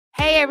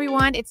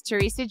everyone, it's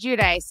Teresa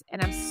Giudice, and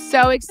I'm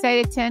so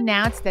excited to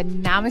announce the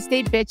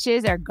Namaste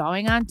Bitches are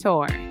going on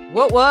tour.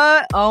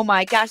 What? Oh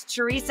my gosh,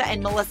 Teresa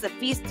and Melissa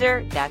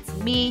Feaster, that's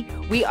me.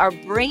 We are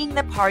bringing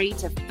the party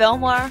to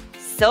Fillmore,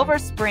 Silver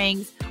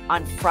Springs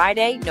on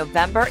Friday,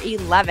 November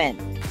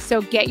 11th.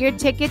 So get your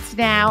tickets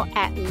now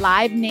at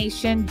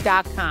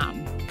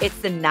livenation.com.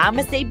 It's the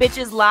Namaste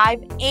Bitches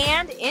live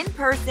and in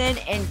person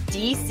in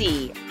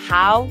DC.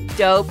 How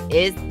dope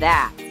is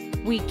that?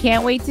 We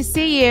can't wait to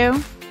see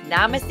you.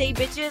 Namaste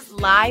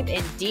Bitches live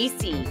in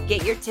DC.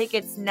 Get your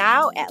tickets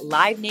now at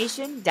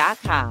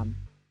livenation.com.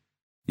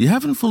 You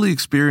haven't fully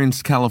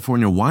experienced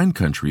California wine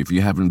country if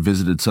you haven't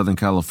visited Southern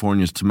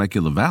California's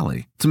Temecula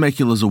Valley.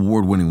 Temecula's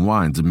award-winning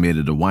wines have made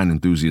it a wine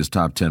enthusiast's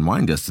top 10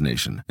 wine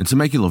destination. And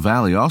Temecula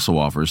Valley also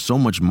offers so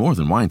much more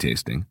than wine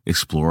tasting.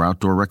 Explore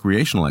outdoor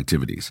recreational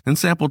activities and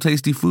sample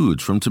tasty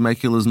foods from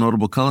Temecula's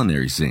notable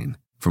culinary scene.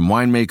 From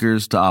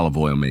winemakers to olive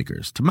oil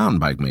makers to mountain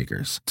bike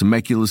makers,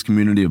 Temecula's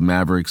community of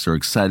Mavericks are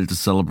excited to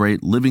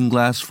celebrate living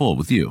glass full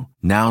with you.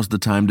 Now's the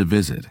time to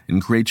visit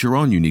and create your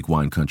own unique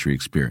wine country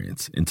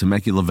experience in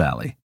Temecula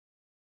Valley.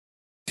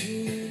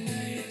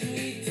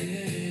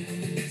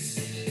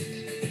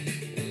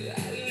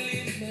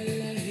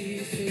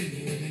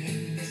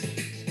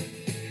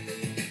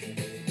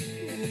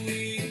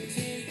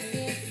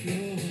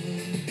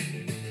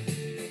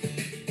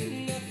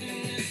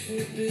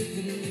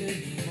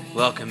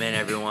 Welcome in,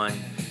 everyone,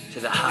 to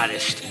the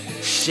hottest,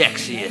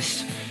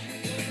 sexiest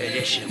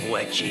edition of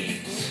Wet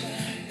Jeans.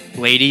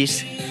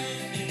 Ladies,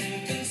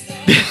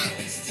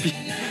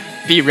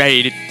 be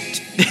ready to...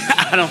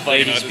 I don't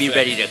fucking Ladies, be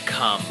ready to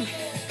come.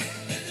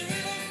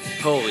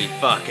 Holy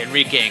fuck,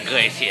 Enrique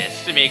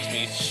Iglesias. It makes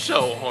me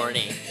so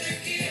horny.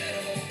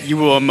 You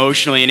will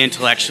emotionally and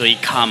intellectually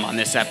come on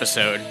this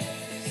episode.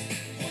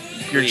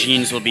 Your Please.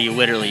 jeans will be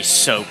literally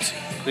soaked.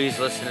 Please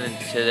listen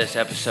to this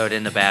episode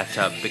in the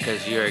bathtub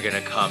because you are going to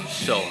come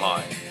so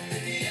hard.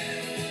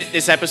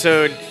 This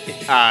episode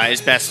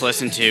is best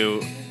listened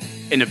to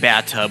in a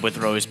bathtub with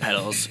rose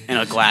petals and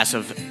a glass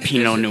of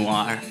Pinot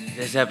Noir.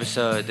 This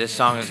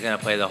song is going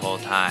to play the whole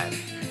time,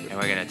 and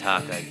we're going to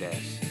talk like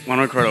this. Want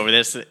to record over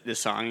this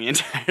song the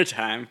entire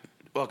time?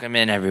 Welcome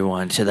in,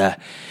 everyone, to the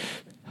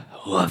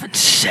Love and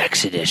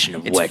Sex edition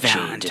of It's Wet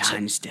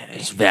Valentine's Jeans. Day.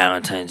 It's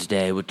Valentine's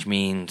Day, which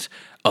means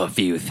a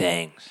few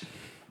things.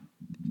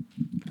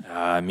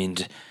 It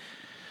means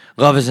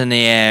love is in the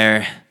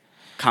air.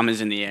 Cum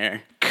is in the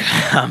air.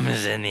 Cum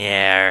is in the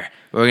air.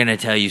 We're going to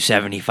tell you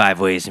 75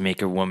 ways to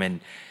make a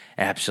woman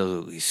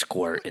absolutely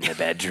squirt in the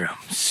bedroom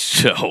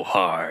so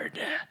hard.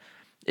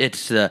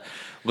 It's the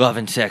Love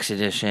and Sex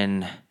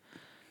edition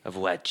of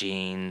Wet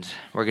Jeans.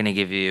 We're going to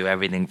give you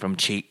everything from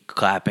cheek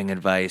clapping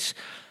advice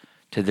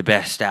to the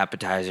best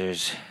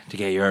appetizers to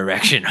get your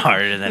erection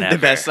harder than ever.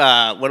 The best,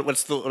 what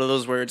are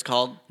those words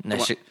called?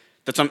 The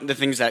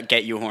things that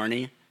get you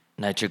horny.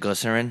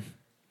 Nitroglycerin?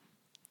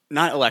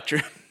 Not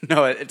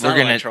No, it's not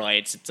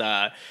electrolytes.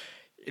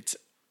 It's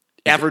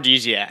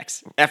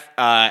aphrodisiacs.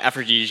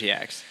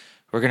 Aphrodisiacs.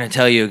 We're gonna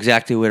tell you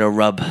exactly where to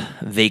rub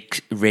We're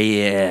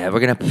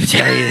gonna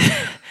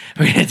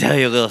tell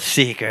you a little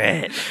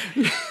secret.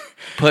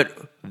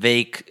 Put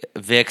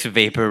Vicks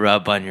Vapor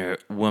Rub on your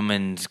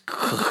woman's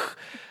clit,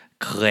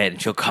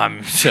 and she'll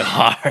come so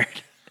hard.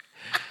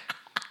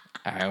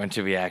 All right, when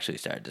should we actually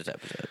start this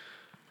episode?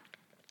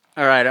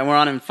 All right, and we're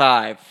on in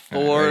 5,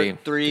 4, Ready?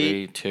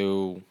 3,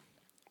 2,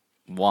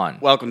 1.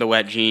 Welcome to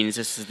Wet Jeans.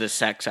 This is the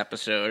sex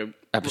episode.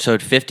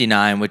 Episode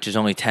 59, which is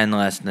only 10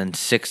 less than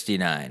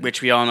 69.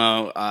 Which we all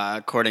know,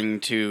 according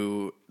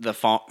to the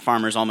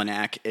Farmer's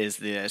Almanac, is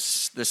the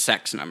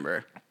sex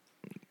number.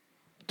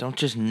 Don't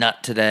just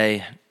nut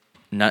today.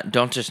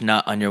 Don't just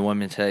nut on your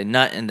woman today.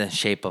 Nut in the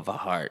shape of a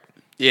heart.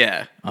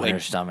 Yeah. On her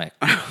stomach.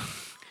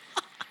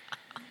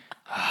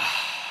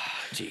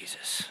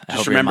 Jesus. I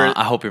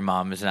hope your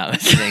mom is not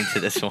listening to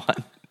this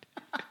one.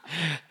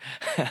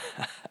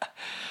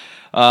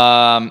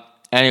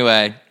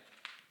 Anyway.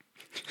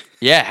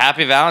 Yeah,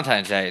 happy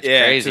Valentine's Day. It's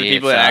crazy. To the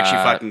people that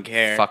actually fucking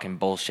care. Fucking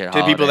bullshit To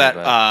the people holiday,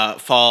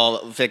 that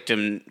fall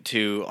victim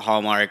to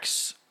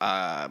Hallmark's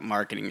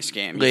marketing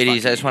scam.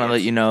 Ladies, I just want to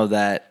let you know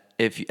that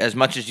as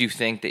much as you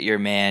think that your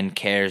man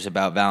cares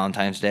about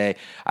Valentine's Day,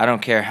 I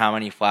don't care how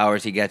many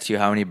flowers he gets you,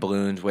 how many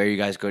balloons, where you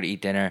guys go to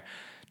eat dinner.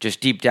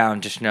 Just deep down,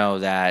 just know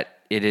that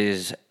it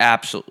is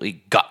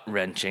absolutely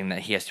gut-wrenching that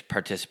he has to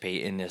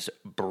participate in this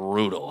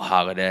brutal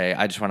holiday.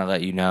 I just want to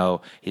let you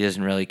know he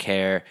doesn't really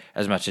care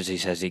as much as he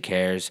says he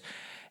cares.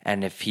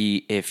 And if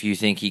you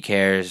think he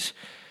cares,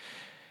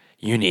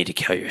 you need to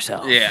kill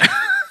yourself. Yeah.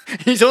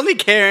 He's only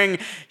caring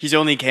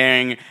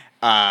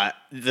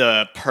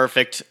the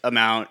perfect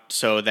amount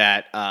so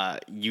that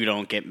you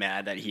don't get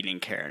mad that he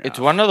didn't care enough. It's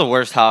one of the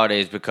worst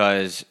holidays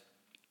because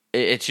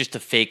it's just the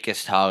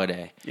fakest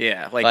holiday.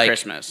 Yeah, like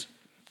Christmas.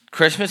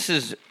 Christmas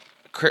is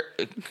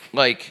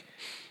like,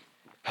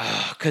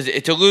 because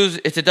it's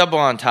a double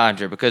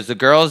entendre because the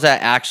girls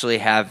that actually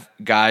have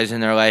guys in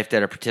their life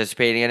that are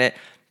participating in it,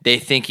 they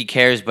think he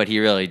cares, but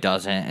he really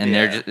doesn't. And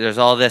there's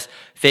all this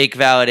fake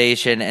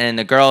validation, and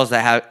the girls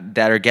that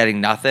are getting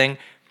nothing,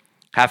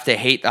 have to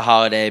hate the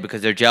holiday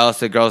because they're jealous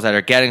of the girls that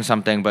are getting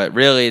something, but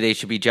really they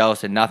should be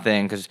jealous of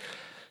nothing because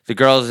the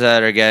girls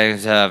that are getting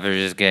stuff are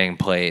just getting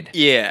played.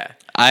 Yeah.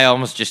 I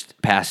almost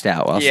just passed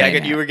out while saying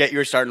that. You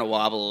were starting to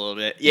wobble a little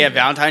bit. Yeah,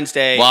 Valentine's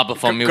Day. Wobble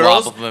for me,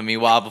 girls, wobble for me,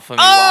 wobble for me,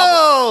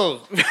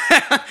 wobble.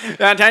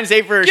 Valentine's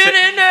Day for Get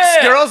in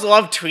there! Girls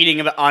love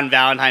tweeting on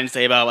Valentine's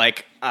Day about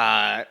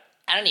I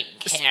don't even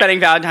care. spending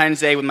Valentine's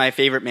Day with my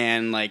favorite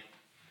man, like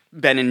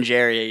Ben and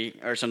Jerry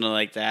or something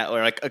like that,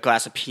 or like a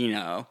glass of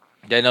Pinot.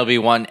 Then there'll be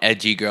one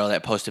edgy girl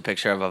that posts a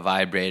picture of a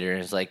vibrator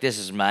and is like, "This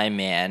is my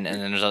man,"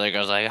 and then there's other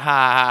girls like,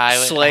 "Hi,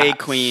 Slay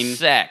queen.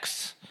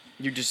 sex."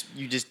 She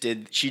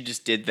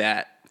just did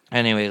that.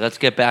 Anyway, let's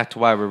get back to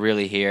why we're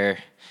really here.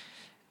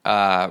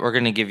 We're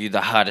gonna give you the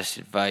hottest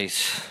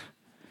advice,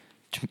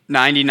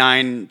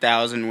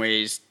 99,000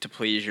 ways to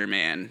please your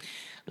man.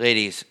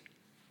 ladies.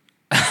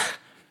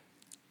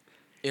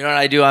 You know what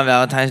I do on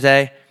Valentine's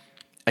Day?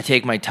 I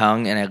take my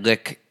tongue and I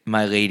lick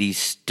my lady's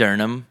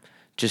sternum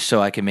just so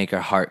I can make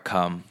her heart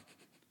come.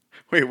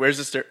 Wait, where's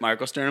the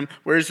Marco sternum?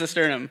 Where's the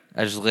sternum?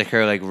 I just lick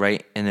her like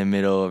right in the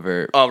middle of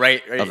her. Oh,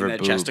 right of her in the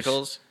boobs.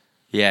 chesticles.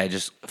 Yeah, I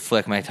just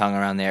flick my tongue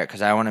around there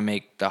because I want to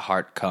make the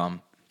heart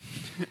come.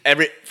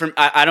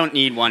 I don't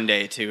need one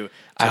day to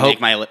hope-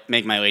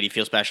 make my lady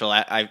feel special.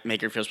 I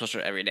make her feel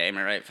special every day. Am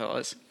I right,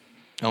 fellas?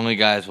 Only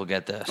guys will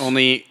get this.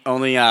 Only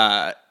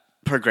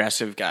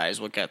progressive guys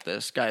will get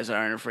this. Guys that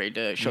aren't afraid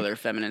to show their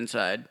feminine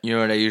side. You know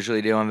what I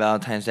usually do on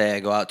Valentine's Day? I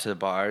go out to the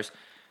bars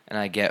and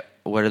I get,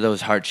 what are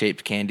those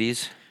heart-shaped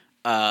candies?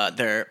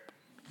 They're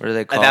What are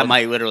they called? that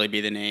might literally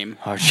be the name.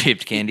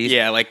 Heart-shaped candies?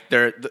 Yeah, like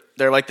they're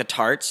like the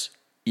tarts.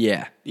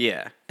 Yeah.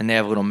 Yeah. And they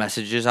have little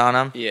messages on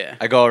them. Yeah.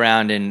 I go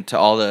around and to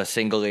all the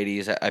single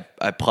ladies,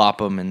 I plop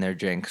them in their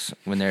drinks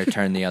when they're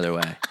turned the other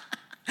way.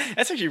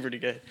 That's actually pretty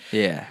good.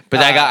 Yeah. But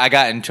I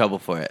got in trouble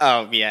for it.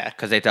 Oh yeah.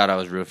 Because they thought I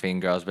was roofing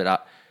girls,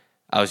 but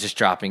I was just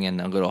dropping in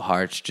the little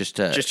hearts just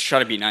to Just try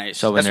to be nice.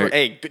 So when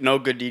no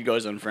good deed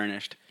goes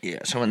unfurnished. yeah.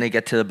 So when they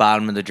get to the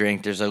bottom of the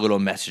drink, there's a little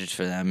message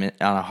for them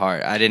on a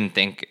heart. I didn't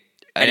think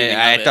Anything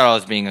I of it. thought I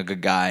was being a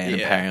good guy, and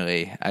Yeah.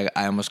 apparently I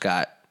almost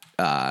got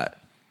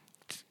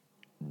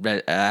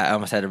I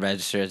almost had to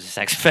register as a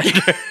sex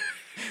offender.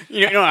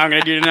 You know what I'm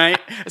going to do tonight?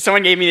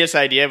 Someone gave me this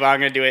idea, but I'm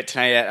going to do it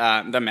tonight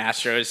at the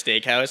Mastro's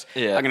Steakhouse.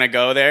 Yeah. I'm going to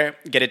go there,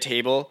 get a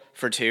table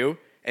for two,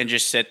 and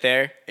just sit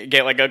there,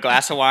 get like a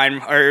glass of wine.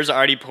 Hers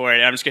already poured,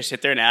 and I'm just going to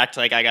sit there and act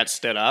like I got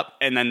stood up,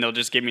 and then they'll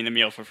just give me the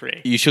meal for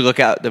free. You should look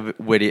out the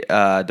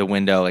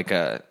window like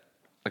a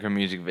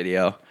music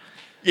video.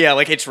 Yeah,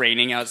 like it's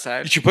raining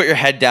outside. You should put your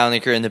head down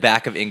like you're in the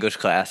back of English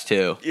class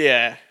too,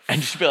 Yeah.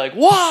 and just be like,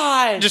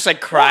 "Why? Just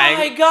like crying.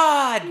 Why,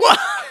 God? What?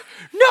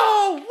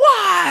 No,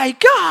 why,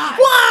 God?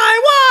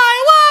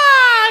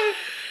 Why?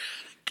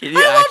 Can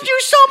I loved you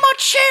so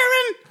much,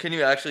 Sharon. Can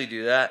you actually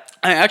do that?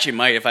 I actually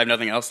might if I have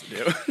nothing else to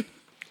do.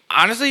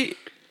 Honestly,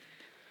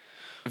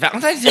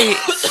 Valentine's Day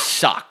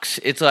sucks.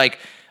 It's like,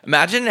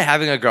 imagine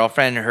having a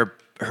girlfriend and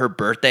her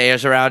birthday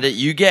is around it.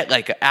 You get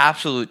like an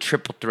absolute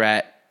triple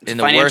threat in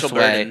the Financial worst way.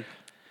 burden.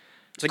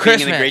 It's like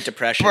Christmas, being in the Great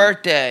Depression.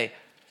 birthday,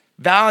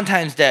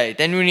 Valentine's Day.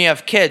 Then when you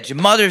have kids,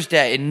 Mother's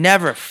Day, it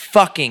never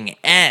fucking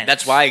ends.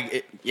 That's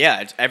why,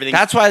 it's everything.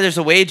 That's why there's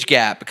a wage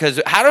gap.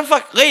 Because how the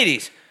fuck,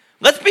 ladies?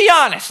 Let's be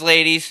honest,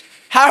 ladies.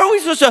 How are we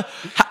supposed to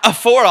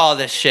afford all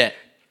this shit?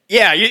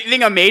 Yeah, you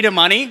think I'm made of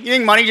money? You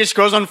think money just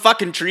grows on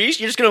fucking trees?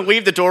 You're just gonna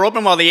leave the door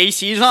open while the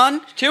AC's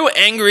on? Two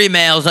angry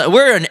males.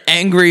 We're an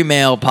angry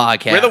male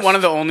podcast. We're one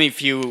of the only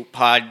few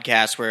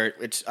podcasts where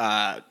it's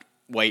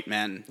white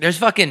men. There's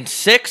fucking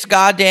 6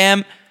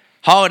 goddamn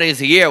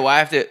holidays a year where I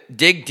have to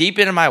dig deep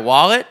into my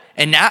wallet,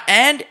 and now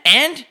and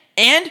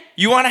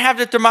you want to have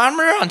the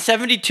thermometer on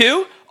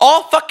 72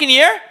 all fucking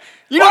year?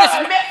 What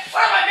am I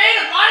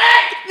made of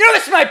money? You know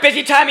this is my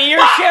busy time of year,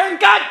 Sharon.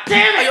 God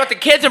damn Oh, it! you want the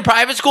kids in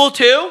private school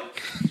too?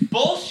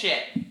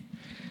 Bullshit.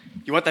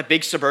 You want that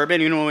big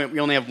Suburban? You know we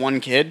only have one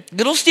kid.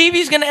 Little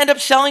Stevie's gonna end up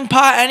selling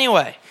pot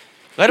anyway.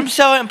 Let him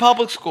sell it in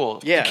public school.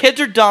 Yeah. The kids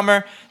are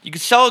dumber. You can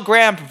sell a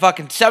gram for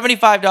fucking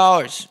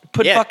 $75.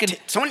 Put Yeah, fucking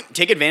someone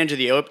take advantage of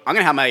the I'm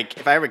gonna have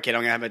if I have a kid,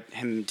 I'm gonna have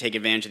him take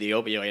advantage of the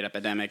opioid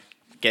epidemic.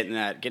 Get in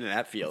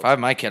that field. If I have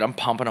my kid, I'm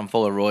pumping him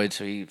full of roids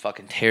so he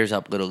fucking tears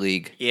up Little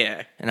League.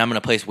 Yeah, And I'm gonna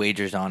place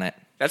wagers on it.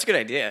 that's a good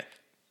idea.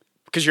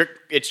 Because your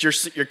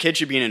kid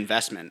should be an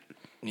investment.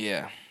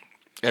 Yeah.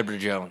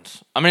 Edward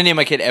Jones. I'm gonna name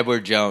my kid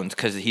Edward Jones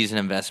because he's an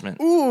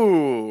investment.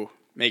 Ooh,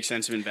 makes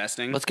sense of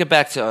investing. Let's get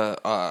back to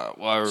why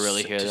we're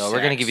really here, though. We're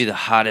gonna sex. give you the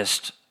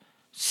hottest,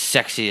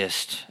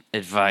 sexiest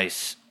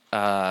advice.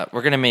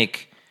 We're gonna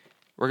make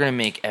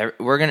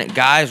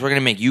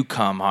you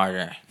come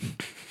harder.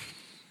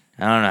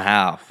 I don't know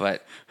how,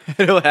 but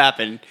It'll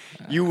happen.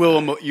 You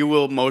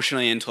will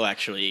emotionally,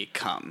 intellectually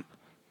come.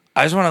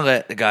 I just want to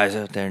let the guys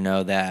out there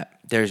know that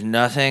there's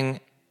nothing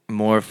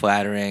more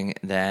flattering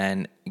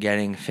than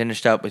getting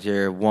finished up with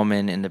your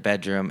woman in the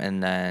bedroom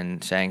and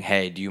then saying,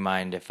 "Hey, do you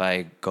mind if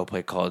I go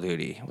play Call of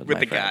Duty with With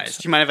my the friends?" guys.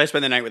 Do you mind if I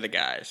spend the night with the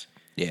guys?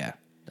 Yeah,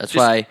 that's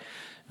Just-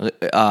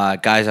 why,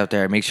 guys out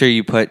there, make sure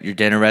you put your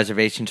dinner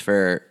reservations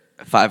for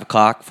 5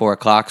 o'clock, 4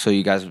 o'clock, so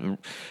you guys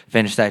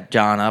finish that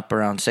John up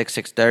around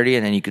 6:30,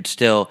 and then you could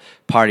still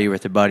party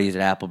with your buddies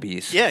at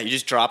Applebee's. Yeah, you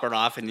just drop it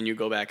off and then you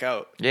go back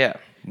out. Yeah.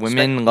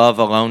 Women love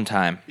alone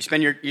time. You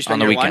spend your the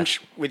weekend.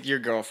 lunch with your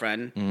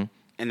girlfriend,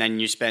 and then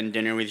you spend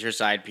dinner with your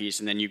side piece,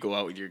 and then you go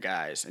out with your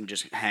guys and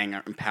just hang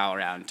out and pal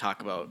around and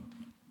talk about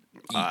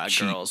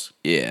girls.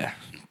 Yeah.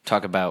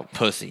 Talk about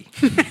pussy.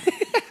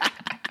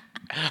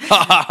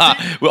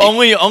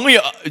 only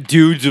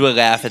dudes would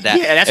laugh at that.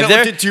 Yeah, that's If what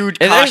there- the dude if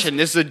there's- caution.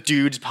 This is a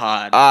dude's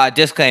pod.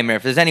 Disclaimer: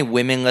 if there's any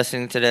women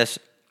listening to this,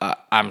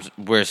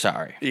 we're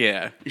sorry.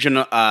 Yeah. Je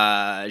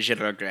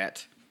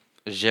regrette.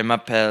 Je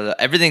m'appelle.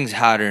 Everything's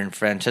hotter in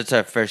French. That's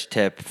our first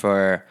tip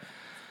for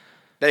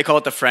They call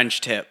it the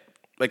French tip.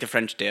 Like the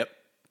French dip.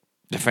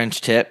 the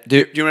French tip. Do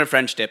you know what a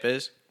French dip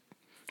is?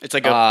 It's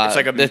like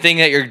a the thing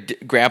that your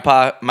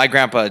my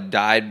grandpa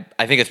died.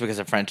 I think it's because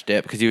of French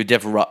dip, because he would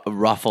dip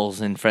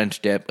Ruffles in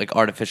French dip, like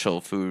artificial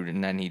food,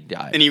 and then he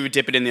died. and you would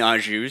dip it in the au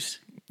jus.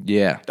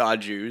 Yeah, The au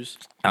jus.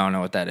 I don't know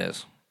what that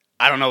is.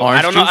 I don't know. Orange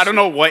I don't know. juice? I don't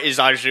know what is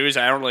au jus.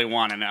 I don't really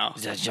want to know.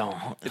 Is that Jean?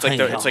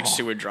 It's like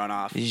sewage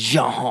runoff.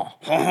 Jean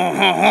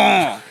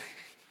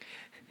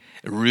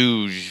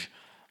Rouge.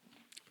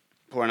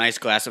 Pour a nice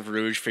glass of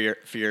rouge for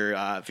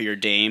your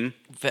dame.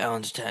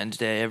 Valentine's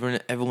Day.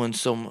 Everyone's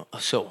so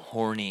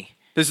horny.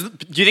 Do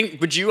you think?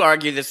 Would you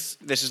argue this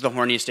is the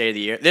horniest day of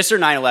the year? This or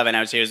 9/11? I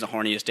would say is the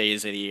horniest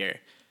days of the year.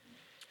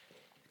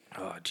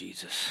 Oh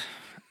Jesus!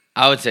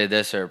 I would say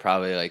this or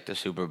probably like the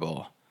Super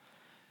Bowl.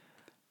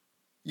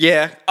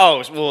 Yeah.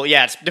 Oh well,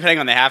 yeah. It's depending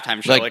on the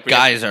halftime show. Like we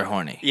guys are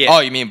horny. Yeah.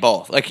 Oh, you mean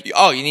both? Like you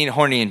need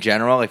horny in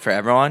general, like for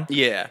everyone.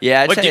 Yeah.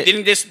 Yeah. I'd But say,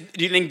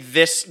 do you think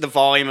the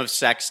volume of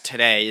sex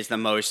today is the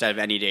most out of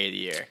any day of the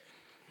year?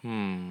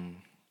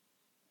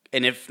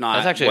 And if not,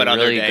 That's actually what a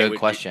other really day good would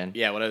question.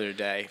 Yeah. What other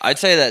day? I'd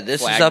say that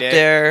this Flag is up Day?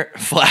 there.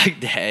 Flag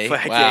Day.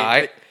 Flag Wow.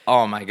 Day.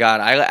 Oh my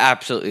God! I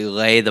absolutely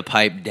lay the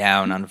pipe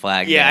down on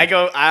Flag Day.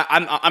 Yeah.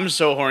 I'm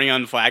so horny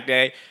on Flag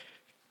Day.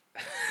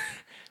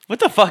 What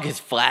the fuck is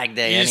Flag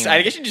Day? Anyway?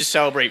 I guess you just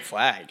celebrate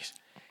flags.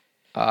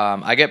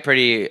 I get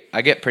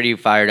pretty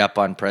fired up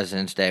on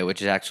President's Day,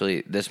 which is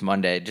actually this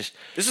Monday. Just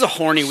This is a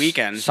horny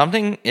weekend.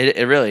 something.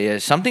 It really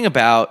is something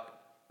about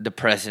the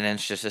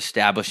presidents just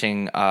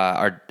establishing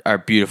our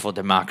beautiful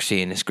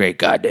democracy in this great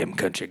goddamn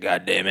country.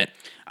 God damn it!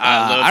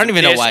 I don't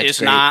even know why it's It's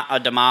great. not a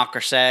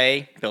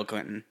democracy. Bill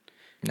Clinton.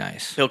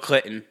 Nice. Bill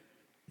Clinton.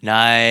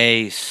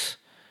 Nice.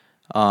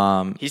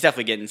 He's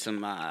definitely getting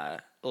some a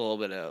little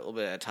bit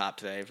of top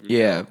today. From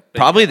Yeah, Bill.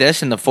 probably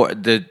this and the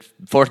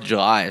 4th of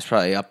July is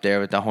probably up there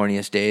with the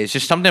horniest days.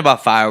 Just something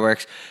about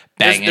fireworks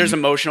banging. There's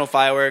emotional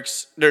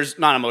fireworks. There's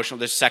not emotional.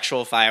 There's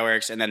sexual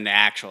fireworks, and then the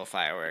actual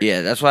fireworks.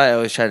 Yeah, that's why I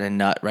always try to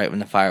nut right when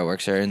the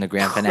fireworks are in the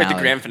grand finale. With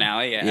the grand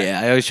finale, yeah.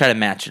 Yeah, I always try to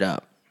match it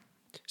up.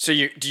 So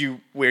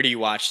where do you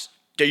watch?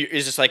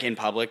 Is this like in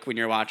public when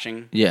you're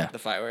watching? Yeah. The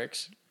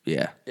fireworks.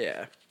 Yeah.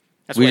 Yeah.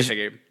 That's We what just, I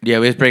figured. yeah,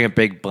 we just bring a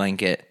big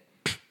blanket,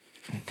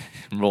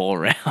 roll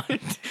around.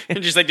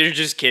 And just like there's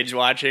just kids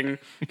watching.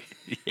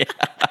 Yeah.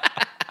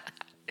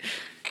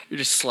 You're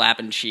just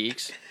slapping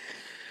cheeks.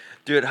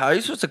 Dude, how are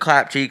you supposed to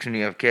clap cheeks when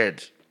you have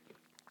kids?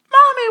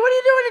 Mommy, what are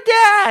you doing to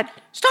Dad?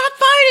 Stop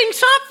fighting!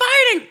 Stop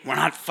fighting! We're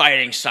not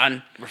fighting,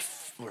 son.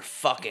 We're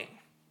fucking.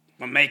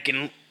 We're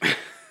making.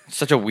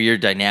 Such a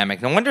weird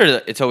dynamic. No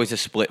wonder it's always a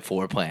split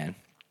floor plan.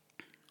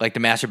 Like the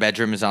master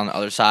bedroom is on the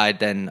other side,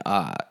 then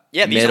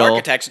Yeah, these middle.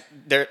 architects,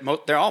 they're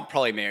all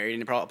probably married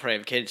and they probably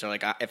have kids. So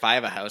like, if I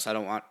have a house, I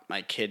don't want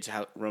my kids'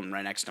 room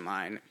right next to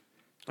mine.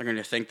 They're going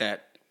to think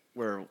that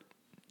we're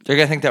They're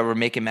gonna think that we're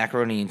making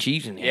macaroni and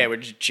cheese in here. we're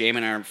just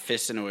jamming our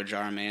fists into a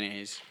jar of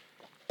mayonnaise.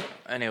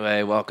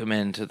 Anyway, welcome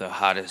into the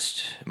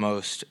hottest,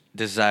 most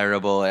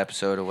desirable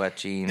episode of Wet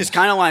Jeans. This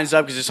kind of lines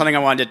up because it's something I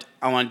wanted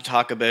to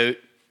talk about.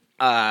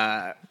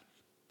 I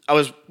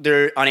was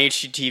there on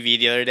HGTV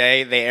the other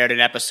day. They aired an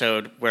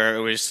episode where it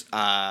was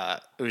a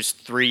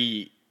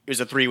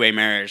three-way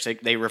marriage.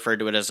 They referred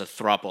to it as a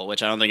throuple,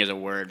 which I don't think is a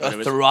word. But a it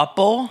was,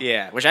 throuple?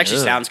 yeah, which actually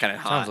Ugh. sounds kind of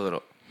hot. Sounds a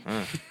little.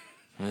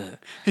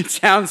 It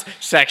sounds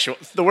sexual.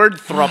 The word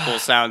throuple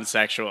sounds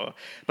sexual,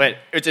 but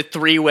it's a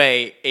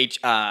three-way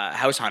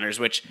house hunters,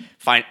 which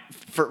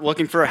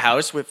looking for a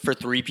house for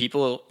three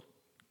people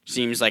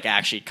seems like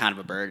actually kind of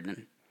a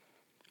burden.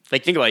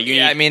 Like think about it.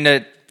 Yeah, I mean,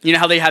 You know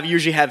how they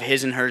usually have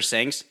his and her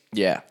sinks?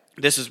 yeah.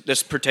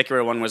 This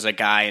particular one was a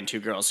guy and two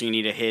girls, so you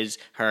need a his,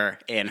 her,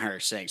 and her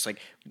sinks. Like,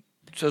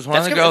 So is one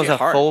of That's the gonna girls be a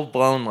hard.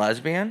 full-blown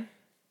lesbian?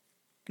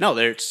 no,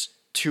 there's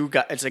two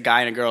guys. It's a guy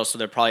and a girl, so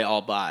they're probably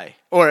all bi.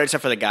 Or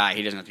except for the guy,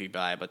 he doesn't have to be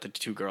bi, but the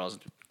two girls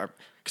are,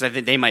 because I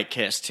think they might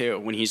kiss too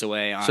when he's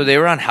away. So they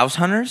were on House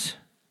Hunters?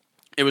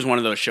 It was one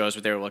of those shows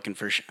where they were looking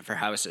for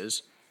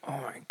houses. Oh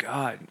my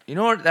god! You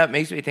know what that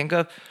makes me think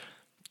of?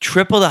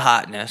 Triple the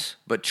hotness,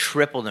 but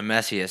triple the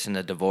messiness in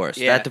the divorce.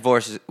 Yeah. That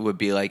divorce would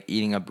be like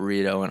eating a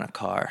burrito in a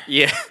car.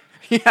 Yeah,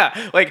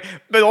 yeah. Like,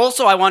 but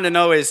also I want to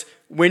know is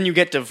when you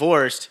get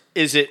divorced,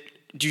 is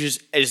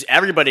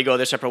everybody go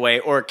their separate way,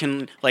 or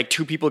can like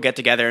two people get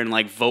together and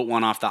like vote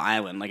one off the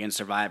island, like in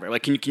Survivor?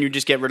 Like, can you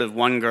just get rid of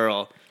one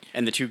girl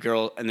and the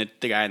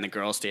guy and the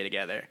girl stay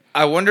together.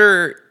 I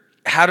wonder,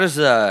 how does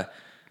the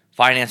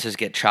finances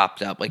get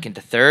chopped up, like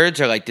into thirds,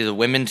 or like do the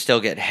women still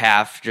get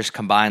half just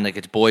combined, like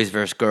it's boys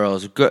versus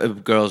girls,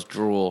 girls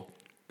drool,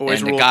 Boys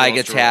and rule, the guy girls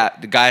gets drool.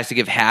 half, the guy has to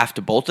give half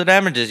to both of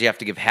them, or does he have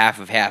to give half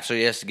of half, so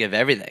he has to give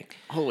everything?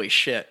 Holy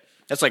shit!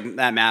 That's like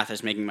that math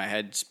is making my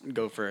head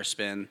go for a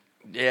spin.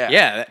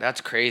 Yeah,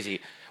 that's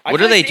crazy. I What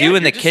feel do they like, do yeah,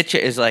 in the you're just-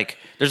 kitchen? Is like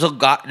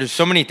there's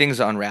so many things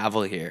to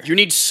unravel here. You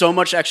need so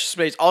much extra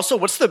space. Also,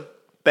 what's the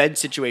bed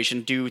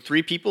situation? Do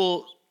 3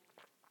 people?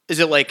 Is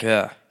it like?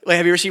 Yeah. Like,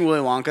 have you ever seen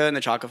Willy Wonka in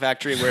the Chocolate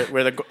Factory,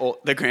 where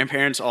the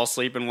grandparents all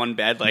sleep in one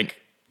bed? Like,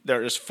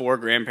 there's 4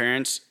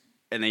 grandparents,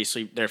 and they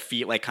sleep their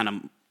feet like kind of.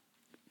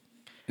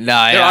 No,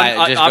 They're yeah,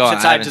 on just go on. opposite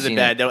I sides haven't of the seen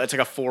bed. it. It's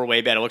like a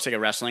 4-way bed. It looks like a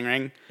wrestling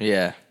ring.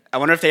 Yeah. I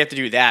wonder if they have to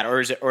do that, or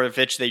if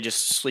it's they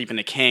just sleep in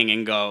a king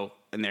and go,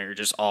 and they're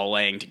just all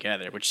laying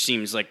together, which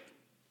seems like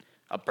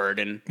a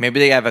burden. Maybe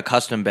they have a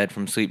custom bed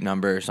from Sleep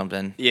Number or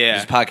something. Yeah.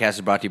 This podcast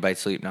is brought to you by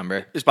Sleep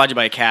Number. It's brought to you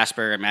by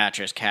Casper, a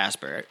mattress,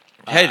 Casper.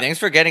 Hey, thanks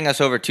for getting us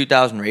over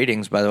 2,000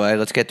 ratings, by the way.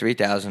 Let's get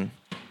 3,000.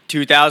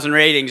 2,000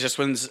 ratings. This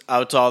one's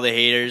out to all the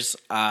haters.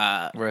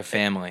 We're a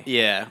family.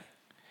 Yeah.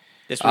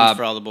 This one's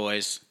for all the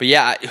boys. But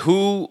yeah,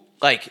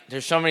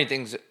 there's so many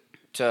things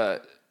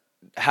to.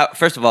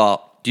 First of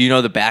all, do you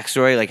know the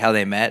backstory, like how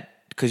they met?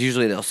 Because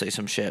usually they'll say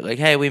some shit like,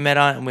 hey, we met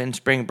in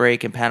spring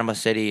break in Panama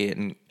City.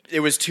 And It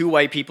was 2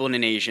 white people and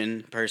an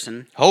Asian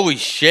person. holy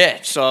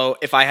shit. So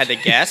if I had to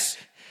guess,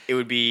 it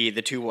would be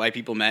the 2 white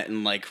people met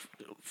in like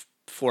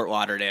Fort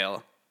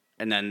Lauderdale,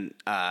 and then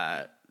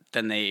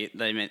they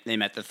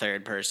met the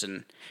third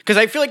person. Because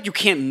I feel like you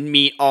can't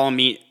meet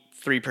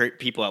 3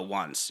 people at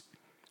once.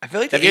 I feel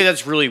like I feel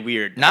that's really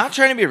weird. not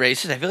trying to be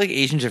racist. I feel like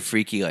Asians are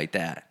freaky like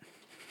that.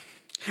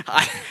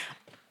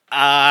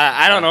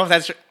 I don't know if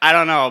that's. I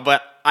don't know,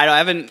 but I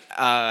haven't.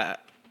 I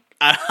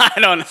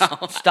don't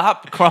know.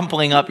 Stop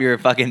crumpling up your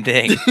fucking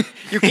thing.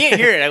 You can't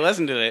hear it. I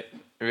listened to it.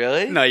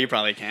 Really? No, you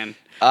probably can.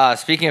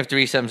 Speaking of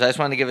threesomes, I just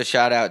wanted to give a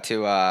shout out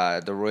to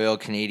the Royal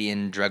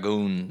Canadian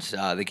Dragoons.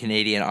 The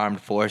Canadian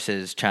Armed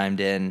Forces chimed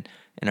in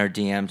our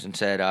DMs and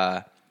said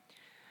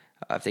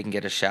if they can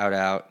get a shout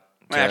out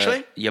to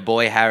Actually? your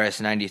boy Harris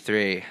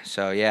 93.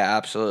 So yeah,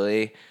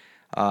 absolutely.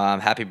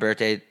 Happy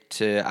birthday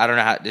to, I don't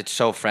know how, it's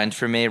so French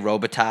for me,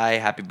 Robitaille.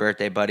 Happy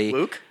birthday, buddy.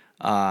 Luke?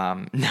 No,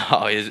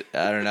 I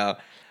don't know.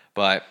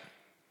 But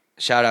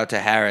shout out to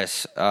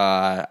Harris.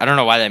 I don't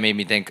know why that made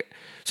me think.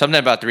 Something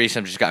about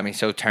threesomes just got me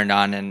so turned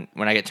on, and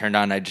when I get turned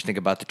on, I just think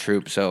about the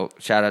troops. So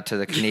shout out to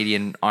the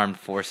Canadian Armed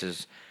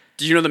Forces.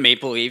 Did you know the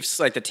Maple Leafs,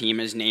 like the team,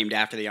 is named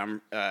after the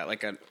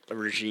a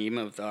regime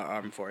of the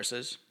armed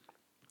forces?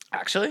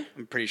 Actually?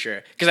 I'm pretty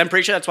sure, because I'm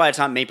pretty sure that's why it's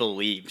not Maple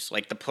Leaves.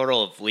 Like the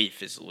plural of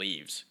leaf is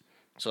leaves,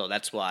 so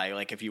that's why.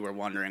 Like if you were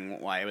wondering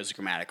why it was a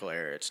grammatical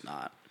error, it's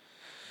not.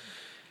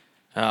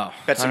 Oh.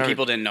 Bet some I don't-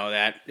 people didn't know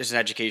that. This is an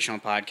educational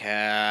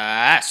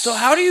podcast. So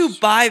how do you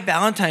buy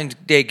Valentine's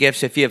Day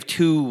gifts if you have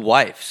 2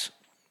 wives?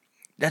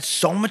 That's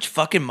so much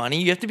fucking money.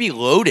 You have to be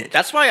loaded.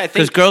 That's why I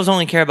Because think girls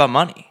only care about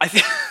money. I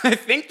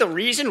think the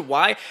reason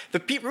why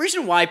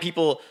reason why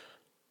people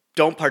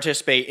don't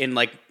participate in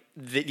like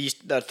the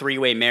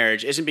 3-way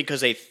marriage isn't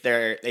because they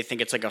think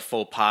it's like a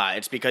faux pas.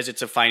 It's because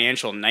it's a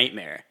financial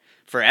nightmare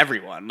for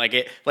everyone. Like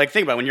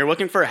think about it. When you're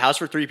looking for a house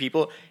for 3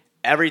 people,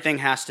 everything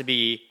has to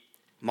be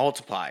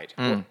multiplied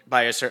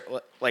by a certain,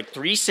 like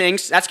 3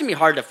 sinks. That's gonna be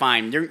hard to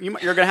find. You're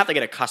gonna have to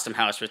get a custom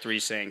house for 3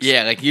 sinks.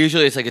 Yeah, like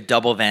usually it's like a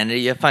double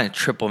vanity. You have to find a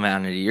triple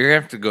vanity. You're going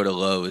to have to go to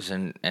Lowe's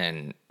and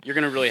You're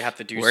gonna really have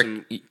to do Work-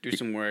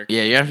 some work.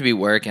 yeah, you have to be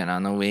working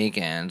on the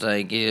weekends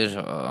like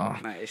usual.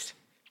 Nice.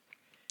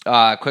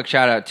 Quick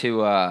shout out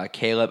to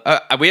Caleb.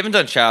 We haven't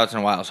done shout outs in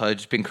a while, so I've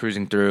just been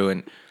cruising through,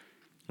 and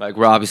like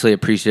we're obviously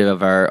appreciative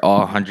of our all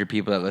 100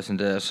 people that listen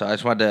to this. So I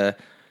just wanted to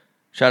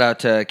shout out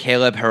to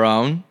Caleb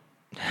Heron.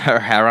 Or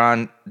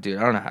Heron. Dude,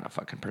 I don't know how to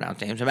fucking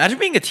pronounce names. Imagine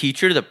being a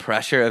teacher, the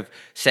pressure of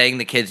saying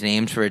the kids'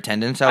 names for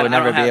attendance. I would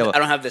never be able. I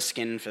don't have the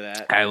skin for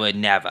that. I would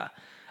never.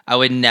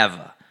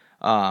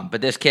 But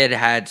this kid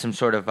had some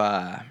sort of.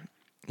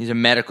 He's a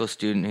medical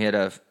student. He had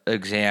a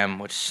exam,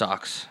 which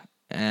sucks,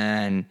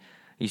 and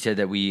he said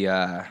that we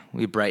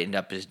brightened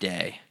up his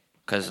day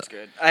because That's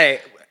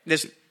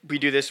good. We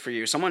do this for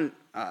you. Someone.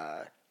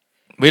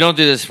 we don't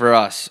do this for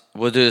us.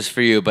 We'll do this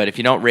for you. But if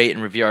you don't rate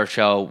and review our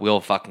show,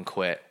 we'll fucking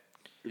quit.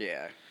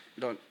 Yeah.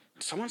 Don't.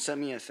 Someone sent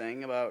me a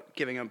thing about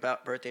giving a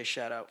birthday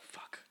shout out.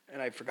 Fuck.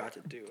 And I forgot to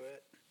do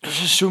it. There's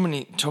just so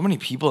many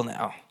people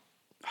now.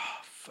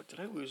 Fuck. Did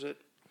I lose it?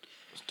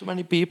 There's too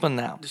many people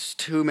now. There's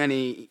too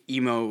many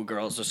emo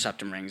girls with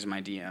septum rings in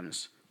my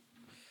DMs.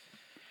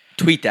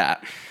 Tweet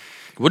that.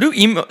 What do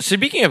emo?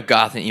 Speaking of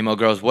goth and emo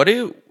girls,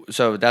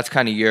 so that's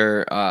kind of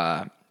your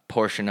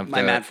portion of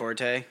My Matt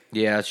Forte.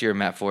 Yeah, that's your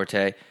Matt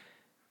Forte.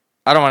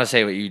 I don't want to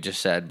say what you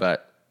just said,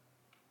 but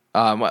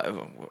hold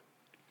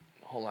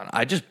on,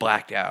 I just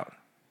blacked out.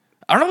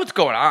 I don't know what's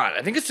going on.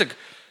 I think it's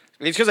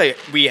It's because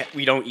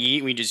we don't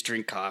eat. We just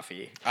drink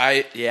coffee.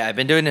 I've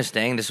been doing this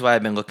thing. This is why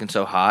I've been looking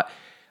so hot.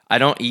 I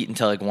don't eat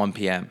until like 1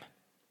 p.m.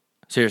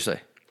 Seriously.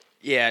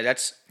 Yeah,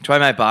 that's why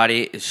my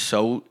body is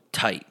so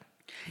tight.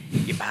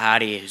 your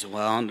body is a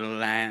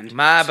wonderland.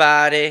 My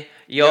body,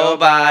 your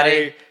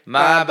body,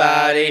 my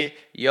body,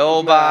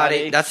 your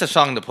body. That's the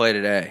song to play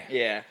today.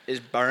 Yeah, is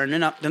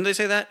burning up. Didn't they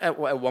say that at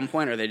one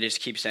point, or they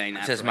just keep saying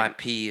that? It says for my right?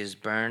 pee is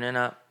burning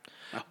up.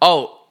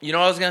 Oh, you know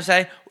what I was gonna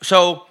say?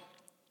 So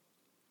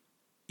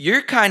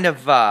you're kind of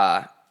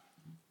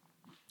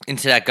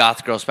into that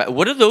goth girl spot.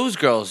 What do those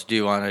girls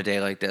do on a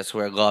day like this,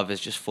 where love is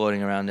just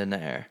floating around in the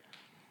air?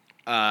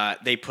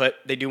 They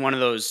do one of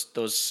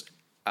those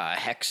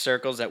hex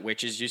circles that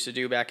witches used to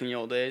do back in the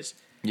old days.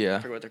 I Yeah.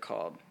 forget what they're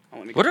called.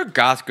 What are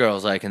goth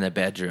girls like in the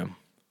bedroom?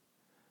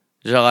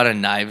 There's a lot of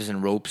knives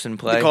and ropes in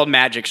play. They're called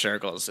magic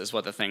circles, is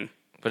what the thing.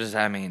 What does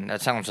that mean?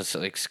 That sounds just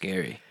like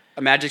scary.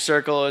 A magic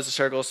circle is a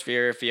circle,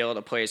 sphere, field,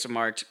 a place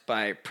marked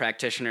by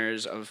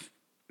practitioners of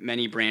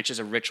many branches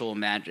of ritual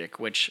magic,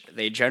 which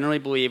they generally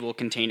believe will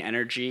contain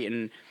energy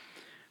and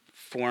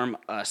form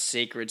a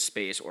sacred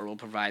space or will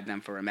provide them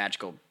for a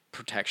magical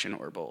protection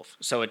or both.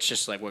 So it's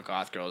just like what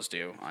goth girls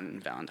do on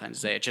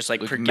Valentine's Day. It's just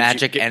like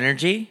Magic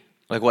energy?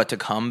 Like what, to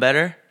come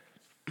better?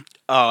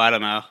 Oh, I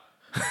don't know.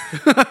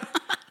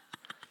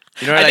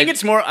 You know, I think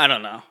it's more, I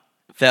don't know.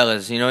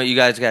 Fellas, you know what you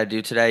guys got to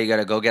do today? You got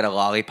to go get a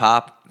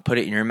lollipop, put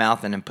it in your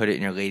mouth, and then put it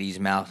in your lady's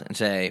mouth and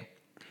say,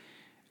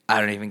 I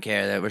don't even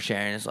care that we're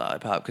sharing this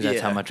lollipop because that's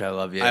Yeah. how much I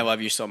love you. I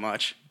love you so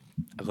much.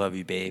 I love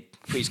you, babe.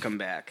 Please come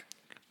back.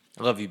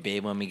 I love you,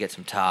 babe. Let me get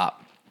some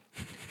top.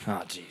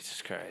 Oh,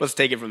 Jesus Christ. Let's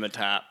take it from the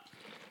top.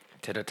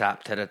 To the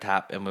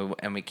top,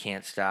 and we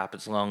can't stop.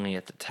 It's lonely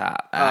at the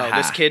top. Oh,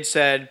 this kid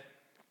said,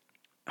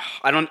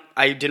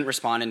 I didn't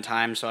respond in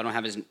time, so I don't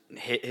have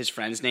his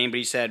friend's name, but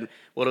he said,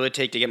 what will it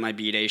take to get my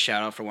B-Day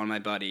shout out for one of my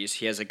buddies?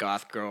 He has a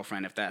goth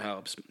girlfriend, if that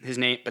helps. His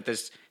name, but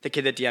the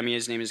kid that DM'd me,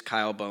 his name is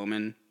Kyle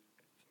Bowman,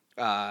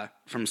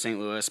 from St.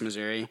 Louis,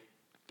 Missouri.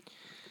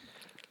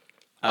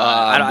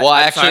 I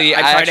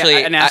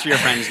didn't ask for your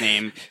friend's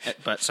name,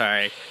 but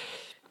sorry.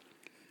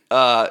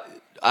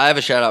 I have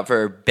a shout out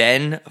for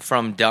Ben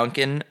from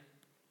Duncan.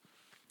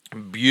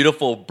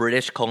 Beautiful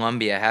British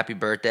Columbia. Happy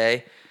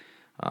birthday.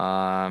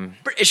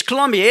 British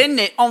Columbia, isn't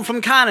it? I'm from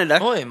Canada.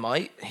 Boy,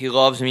 mate. He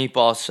loves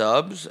meatball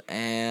subs,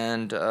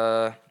 and you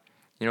know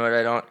what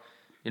I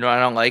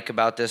don't like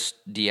about this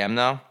DM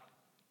though?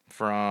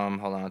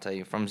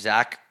 From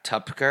Zach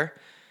Tupker.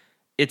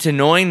 It's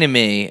annoying to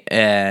me,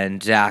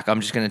 and Zach, I'm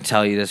just gonna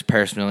tell you this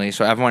personally.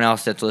 So everyone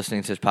else that's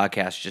listening to this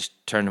podcast,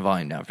 just turn the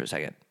volume down for a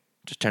second.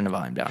 Just turn the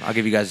volume down. I'll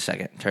give you guys a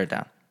second. Turn it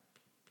down.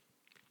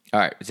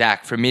 All right,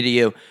 Zach, from me to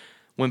you.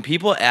 When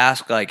people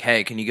ask, like,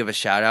 hey, can you give a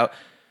shout out?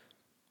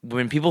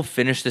 When people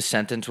finish the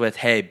sentence with,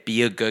 hey,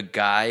 be a good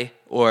guy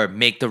or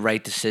make the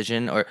right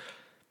decision, or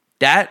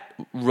that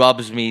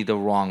rubs me the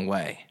wrong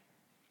way.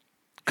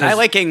 I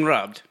like getting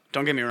rubbed.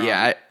 Don't get me wrong.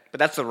 Yeah, but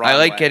that's the wrong I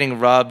like way. getting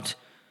rubbed,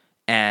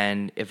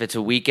 and if it's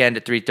a weekend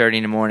at 3:30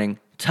 in the morning,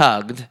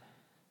 tugged.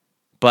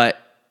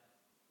 But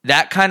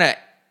that kind of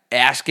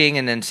asking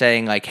and then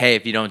saying, like, hey,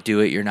 if you don't do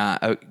it, you're not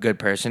a good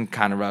person,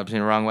 kind of rubs me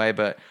the wrong way.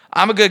 But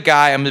I'm a good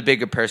guy. I'm the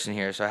bigger person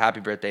here. So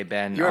happy birthday,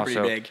 Ben. You're also,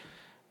 pretty big.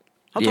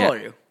 How tall are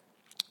you?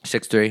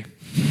 6'3".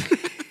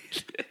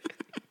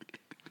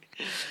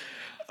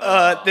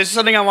 This is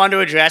something I wanted to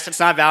address. It's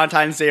not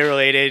Valentine's Day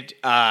related.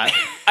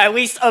 At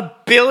least 1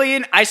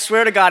 billion, I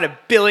swear to God, 1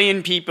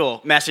 billion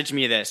people messaged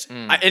me this.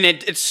 And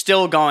it's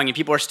still going, and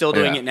people are still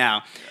doing it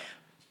now.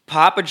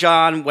 Papa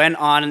John went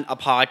on a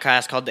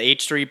podcast called the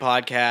H3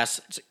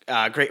 Podcast.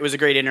 It was a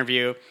great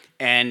interview.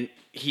 And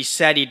he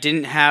said he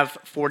didn't have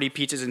 40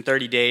 pizzas in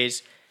 30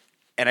 days.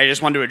 And I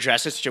just wanted to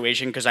address the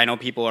situation because I know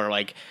people are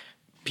like,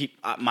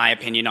 my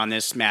opinion on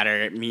this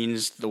matter, it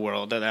means the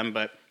world to them.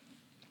 But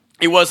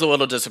it was a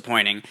little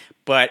disappointing.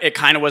 But it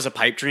kind of was a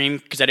pipe dream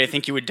because I didn't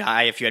think you would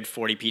die if you had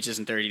 40 pizzas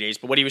in 30 days.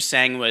 But what he was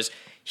saying was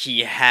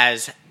he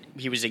was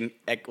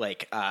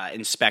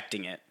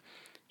inspecting it.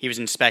 He was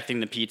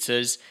inspecting the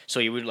pizzas, so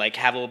he would like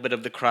have a little bit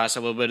of the crust, a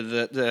little bit of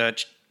the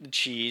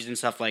cheese and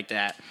stuff like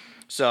that.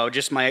 So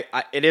just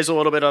it is a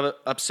little bit of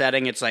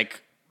upsetting. It's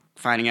like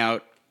finding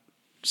out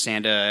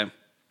Santa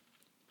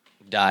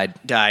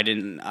Died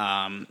in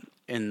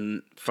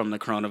from the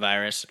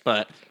coronavirus,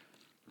 but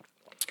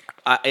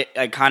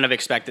I kind of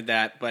expected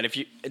that. But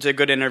it's a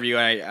good interview.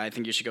 I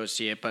think you should go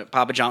see it. But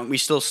Papa John,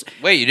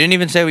 Wait, you didn't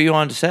even say what you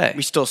wanted to say.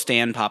 we still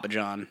stand Papa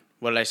John.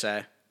 What did I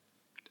say?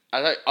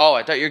 I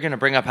thought you were going to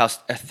bring up how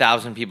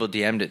 1,000 people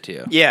DM'd it to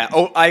you. Yeah,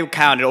 I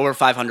counted. Over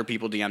 500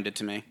 people DM'd it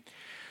to me.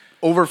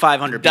 Over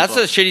 500 people. That's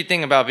the shitty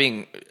thing about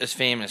being as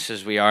famous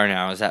as we are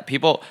now is that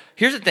people.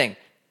 Here's the thing.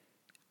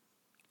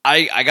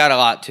 I got a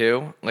lot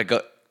too,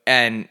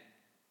 and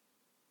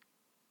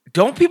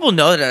don't people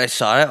know that I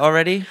saw it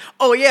already?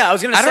 Oh yeah, I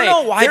was gonna say. I don't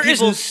know why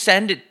people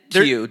send it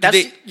to you.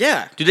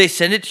 Do they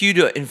send it to you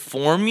to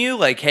inform you?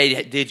 Like,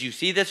 hey, did you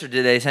see this, or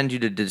did they send you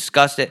to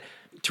discuss it?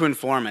 To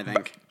inform, I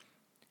think.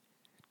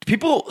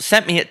 People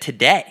sent me it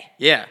today.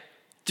 Yeah.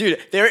 Dude,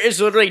 there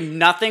is literally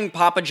nothing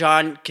Papa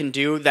John can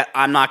do that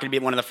I'm not going to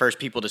be one of the first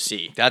people to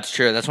see. That's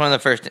true. That's one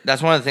of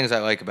the things I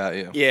like about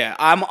you. Yeah,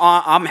 I'm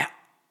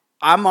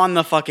on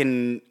the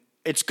fucking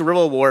it's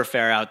guerrilla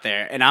warfare out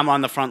there, and I'm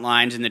on the front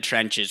lines in the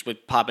trenches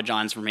with Papa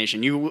John's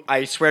information.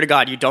 I swear to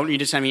God, you don't need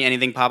to send me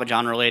anything Papa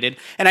John related,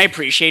 and I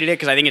appreciated it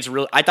because I think it's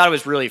real. I thought it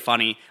was really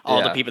funny.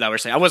 All the people that were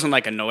saying, I wasn't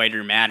like annoyed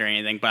or mad or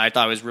anything, but I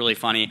thought it was really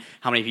funny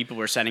how many people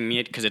were sending me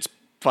it because it's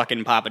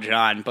fucking Papa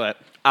John. But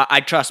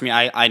I trust me,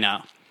 I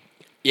know.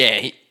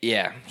 Yeah,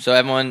 yeah. So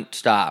everyone,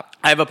 stop.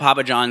 I have a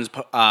Papa John's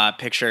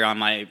picture on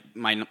my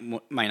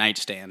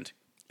nightstand,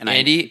 and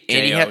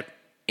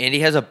Andy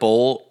has a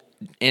bowl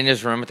in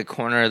his room at the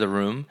corner of the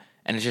room,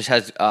 and it just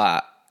has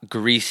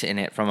grease in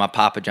it from a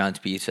Papa John's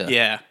pizza.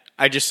 Yeah,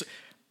 it's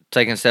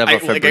like instead of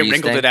a Febreze I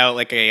wrinkled thing. it out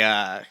like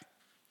a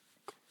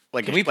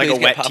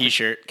wet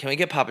T-shirt. Can we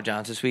get Papa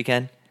John's this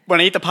weekend?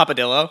 When I eat the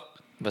Papadillo,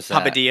 What's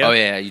that? Papadillo. Oh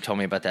yeah, you told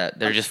me about that.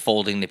 They're just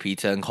folding the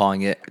pizza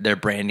and they're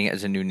branding it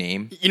as a new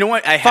name. You know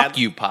what I Fuck had?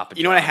 you, Papa John.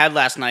 You know what I had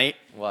last night?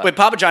 What? But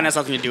Papa John has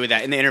nothing to do with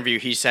that. In the interview,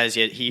 he says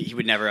he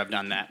would never have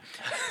done that.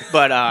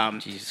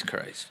 But Jesus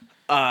Christ.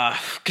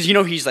 because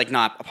he's like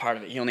not a part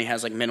of it. He only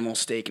has like minimal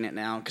stake in it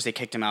now because they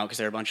kicked him out because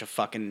they're a bunch of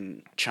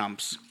fucking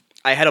chumps.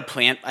 I had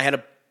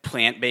a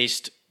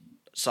plant-based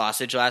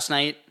sausage last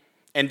night,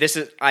 and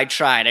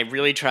I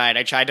really tried.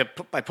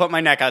 I put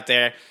my neck out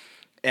there,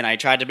 and I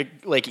tried to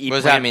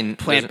eat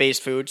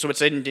plant-based food. So it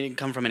didn't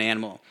come from an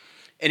animal,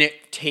 and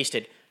it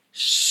tasted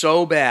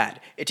so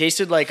bad. It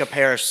tasted like a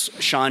pair of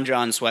Sean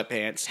John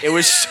sweatpants. It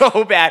was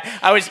so bad.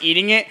 I was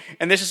eating it,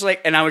 and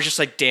and I was just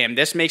like, damn,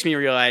 this makes me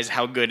realize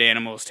how good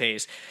animals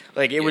taste.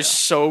 Like, it was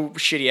so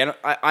shitty. And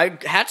I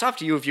hats off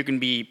to you if you can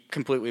be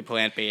completely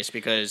plant-based,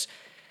 because,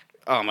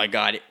 oh my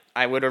God,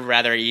 I would have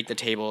rather eat the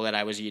table that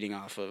I was eating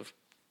off of.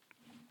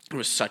 It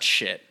was such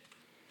shit.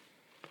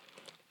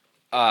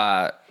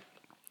 Yeah.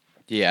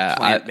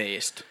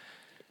 Plant-based.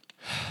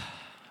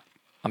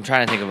 I'm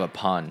trying to think of a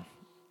pun.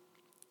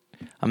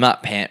 I'm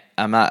not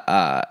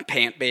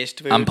pant-based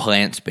food? I'm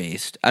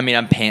plants-based. I mean,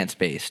 I'm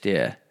pants-based,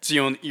 yeah.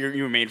 So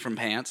you were made from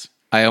pants?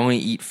 I only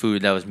eat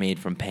food that was made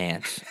from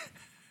pants.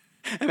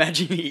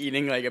 Imagine you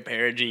eating like a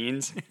pair of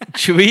jeans.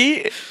 Should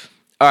we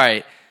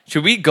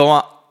go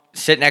on,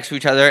 sit next to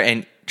each other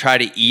and try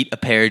to eat a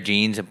pair of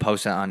jeans and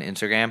post it on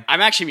Instagram?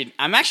 I'm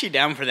actually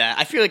down for that.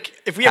 I feel like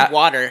if we have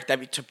water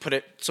to put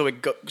it so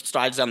it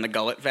slides down the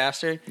gullet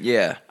faster.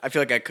 Yeah. I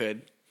feel like I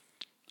could.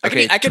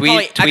 Okay, I could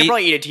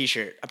probably eat a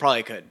t-shirt. I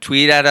probably could.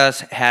 Tweet at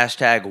us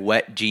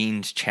 #wet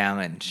jeans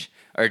challenge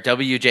or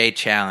WJ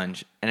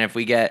challenge, and if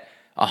we get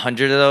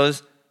 100 of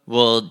those,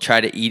 we'll try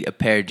to eat a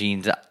pair of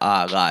jeans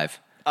live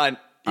on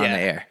the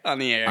air on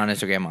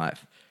Instagram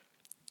Live.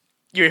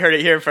 You heard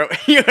it here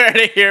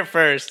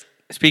first.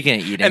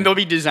 Speaking of eating, and they'll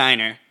be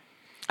designer.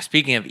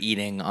 Speaking of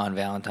eating on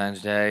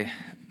Valentine's Day,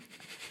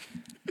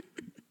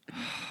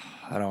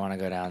 I don't want to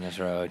go down this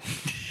road.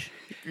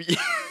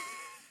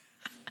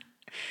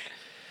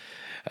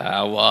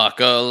 I walk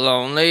a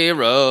lonely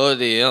road,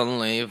 the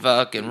only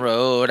fucking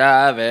road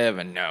I've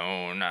ever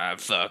known. I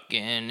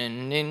fucking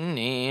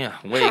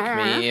wake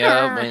me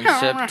up when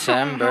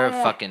September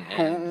fucking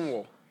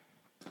ends.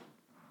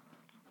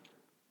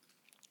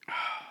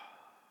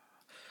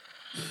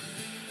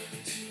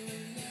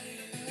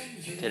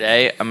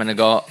 Today I'm gonna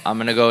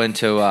go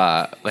into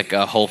like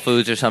a Whole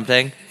Foods or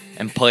something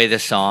and play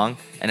this song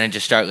and then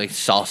just start like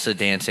salsa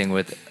dancing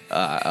with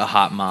a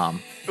hot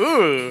mom.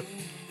 Ooh.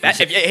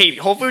 Hey,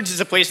 Whole Foods is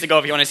a place to go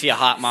if you want to see a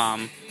hot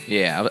mom.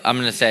 Yeah, I'm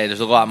going to say there's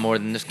a lot more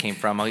than this came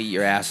from. I'll eat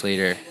your ass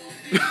later.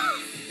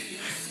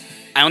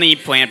 I only eat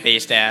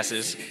plant-based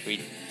asses.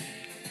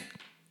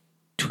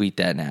 Tweet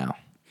that now.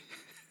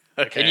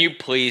 Okay. Can you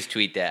please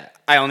tweet that?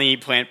 I only eat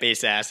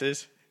plant-based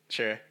asses?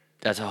 Sure.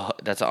 That's an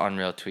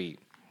unreal tweet.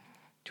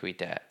 Tweet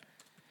that.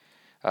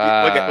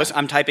 Look,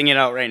 I'm typing it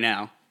out right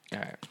now. All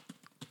right.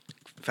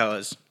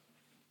 Fellas.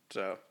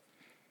 So...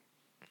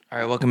 All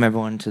right, welcome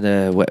everyone to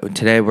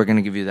today we're going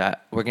to give you the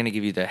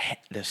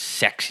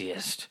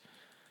sexiest.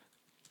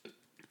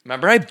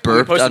 Remember I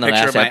burped on the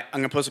last I'm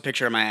going to post a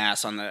picture of my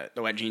ass on the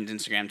Wet Jeans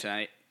Instagram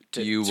tonight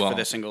for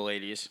the single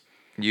ladies.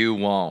 You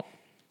won't.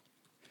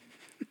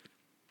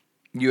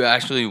 You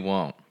actually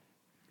won't.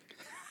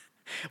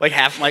 Like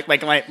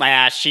my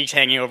ass cheeks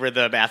hanging over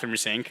the bathroom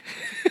sink.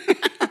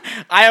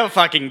 I have a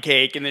fucking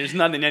cake and there's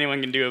nothing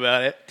anyone can do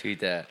about it. Tweet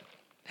that.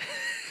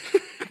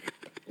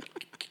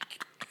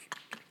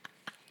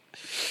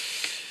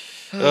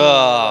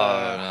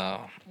 Oh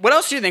no! What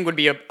else do you think would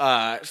be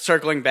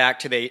circling back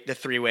to the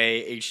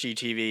three-way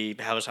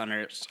HGTV house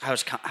hunters,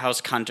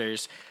 house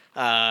cunters,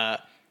 blouse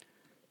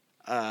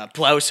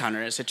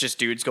hunters? It's just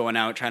dudes going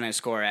out trying to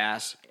score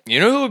ass. You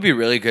know who would be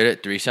really good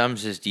at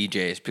threesomes is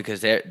DJs,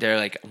 because they're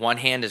like one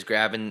hand is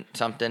grabbing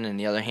something and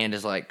the other hand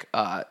is like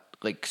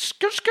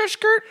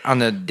skirt on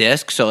the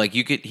disc. So like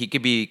he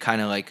could be kind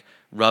of like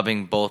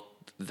rubbing both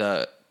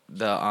the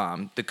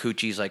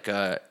coochies like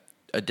a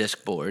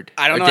disc board.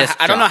 I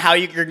don't know how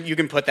you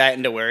can put that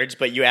into words,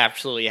 but you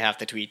absolutely have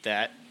to tweet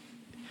that.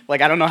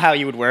 Like, I don't know how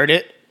you would word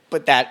it,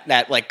 but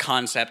that like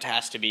concept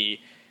has to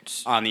be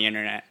on the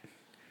internet.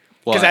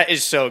 Because that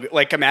is so good.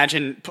 Like,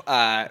 imagine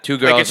two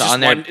girls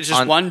it's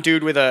just one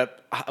dude with a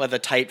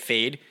tight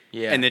fade,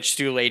 yeah, and it's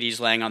two ladies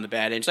laying on the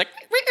bed, and it's like,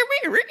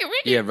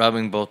 Yeah,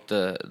 rubbing both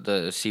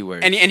the C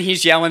words. And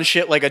he's yelling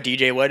shit like a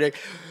DJ would. Like,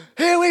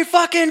 here we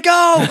fucking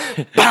go!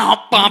 Bum,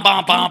 bum,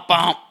 bum, bum,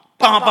 bum.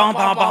 Bum, bum,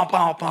 bum, bum,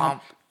 bum,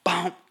 bum.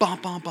 Bum,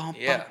 bum, bum, bum,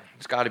 yeah,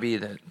 it's got to be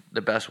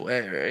the best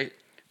way, right?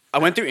 I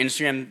went through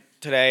Instagram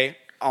today.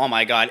 Oh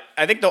my god!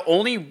 I think the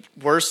only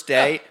worst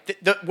day.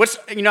 What's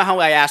you know how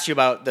I asked you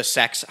about the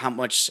sex? How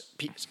much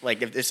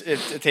like if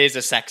today's the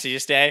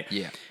sexiest day?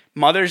 Yeah.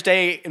 Mother's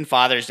Day and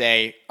Father's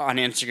Day on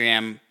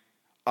Instagram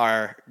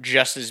are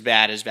just as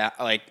bad as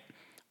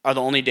are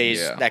the only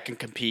days that can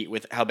compete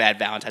with how bad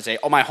Valentine's Day.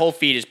 Oh, my whole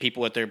feed is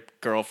people with their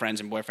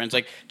girlfriends and boyfriends.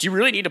 Like, do you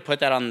really need to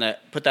put that on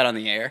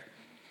the air?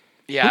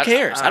 Yeah. Who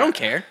cares? I don't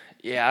care.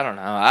 Yeah, I don't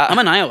know. I'm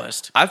a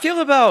nihilist. I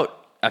feel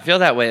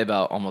that way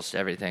about almost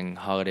everything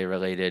holiday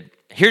related.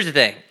 Here's the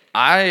thing.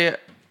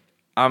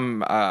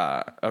 I'm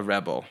a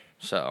rebel,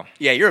 so.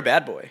 Yeah, you're a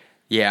bad boy.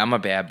 Yeah, I'm a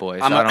bad boy.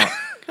 So I'm I don't.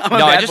 I'm a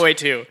bad boy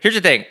too. Here's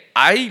the thing.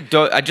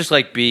 I just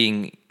like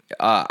being.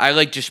 I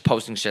like just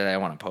posting shit that I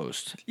want to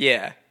post.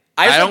 Yeah.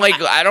 I don't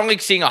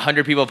like seeing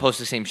 100 people post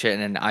the same shit,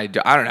 and then I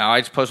don't know.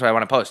 I just post what I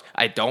want to post.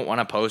 I don't want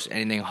to post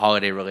anything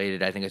holiday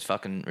related. I think it's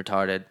fucking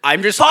retarded.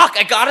 Fuck.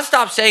 I gotta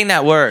stop saying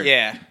that word.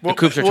 Yeah, the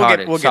coop's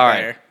retarded. We'll get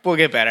better. We'll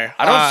get better.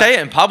 I don't say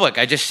it in public.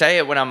 I just say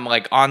it when I'm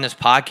like on this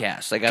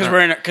podcast. Like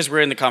because we're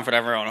in the comfort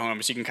of our own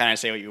home, so you can kind of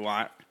say what you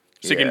want.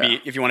 So you can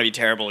be, if you want to be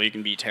terrible, you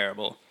can be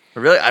terrible.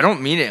 But really, I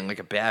don't mean it in like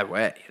a bad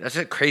way. That's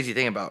a crazy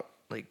thing about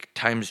like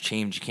times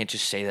change. You can't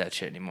just say that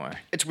shit anymore.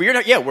 It's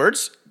weird. Yeah,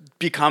 words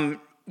become.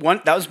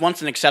 That was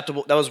once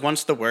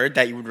the word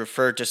that you would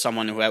refer to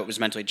someone who was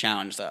mentally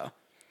challenged, though.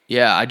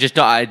 Yeah,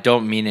 I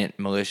don't mean it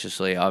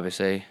maliciously,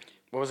 obviously.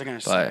 What was I going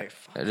to say?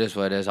 It is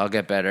what it is. I'll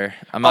get better.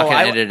 I'm not going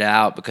to edit it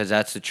out because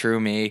that's the true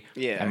me.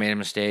 Yeah. I made a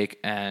mistake,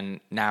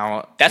 and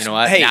now you know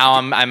what? Hey, now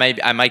I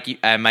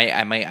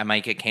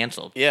might get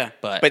canceled. Yeah,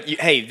 but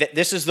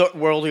this is the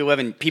world we live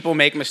in. People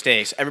make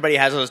mistakes. Everybody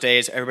has those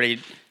days. Everybody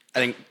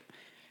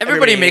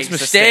makes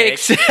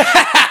mistakes.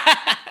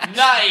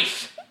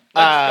 Nice.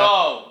 Let's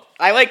go.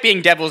 I like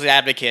being devil's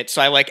advocate,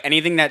 so I like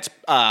anything that's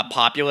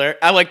popular.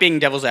 I like being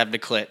devil's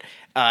advocate.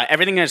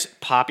 Everything that's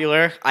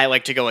popular, I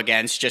like to go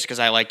against just because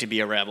I like to be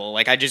a rebel.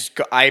 Like I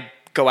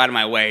go out of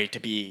my way to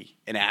be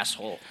an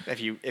asshole, if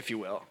you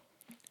will.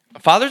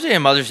 Father's Day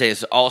and Mother's Day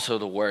is also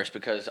the worst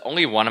because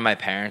only one of my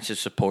parents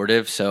is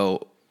supportive.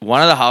 So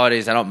one of the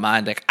holidays I don't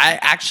mind. Like I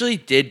actually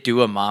did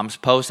do a mom's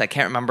post. I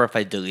can't remember if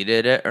I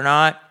deleted it or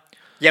not.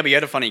 Yeah, but you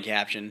had a funny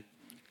caption.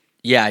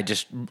 Yeah, I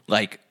just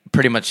like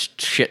pretty much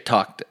shit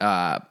talked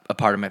a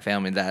part of my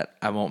family that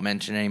I won't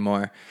mention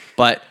anymore.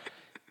 But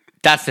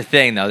that's the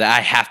thing, though, that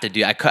I have to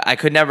do. I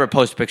could never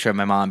post a picture of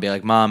my mom and be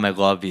like, "Mom, I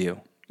love you."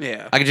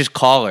 Yeah, I could just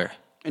call her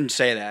and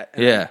say that.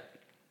 Yeah,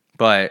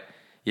 but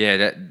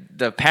yeah,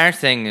 the parents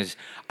thing is,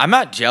 I'm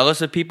not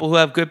jealous of people who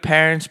have good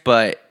parents,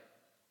 but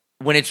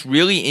when it's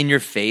really in your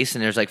face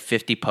and there's like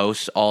 50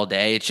 posts all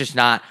day, it's just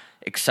not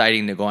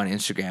exciting to go on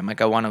Instagram.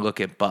 Like I want to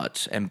look at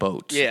butts and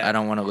boats. Yeah, I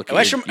don't want to look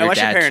at your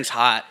parents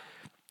hot.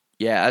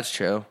 Yeah, that's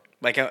true.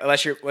 Like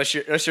unless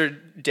your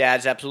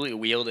dad's absolutely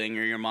wielding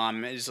or your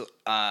mom is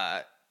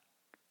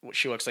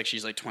she looks like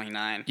she's like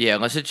 29. Yeah,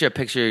 unless it's a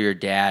picture of your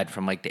dad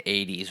from like the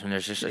 80s when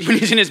there's just when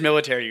he's in his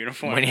military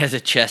uniform. When he has a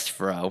chest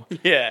fro.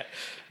 Yeah.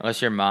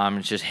 Unless your mom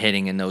is just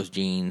hitting in those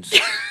jeans.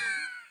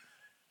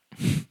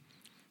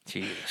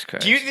 Jesus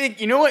Christ. Do you think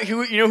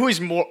who's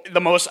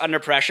the most under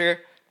pressure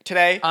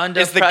today?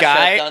 Is the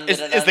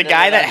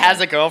guy that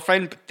has a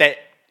girlfriend that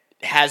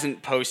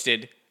hasn't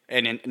posted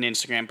an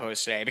Instagram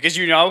post today? Because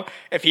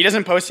if he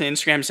doesn't post an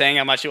Instagram saying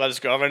how much he loves his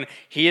girlfriend,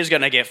 he is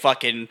gonna get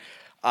fucking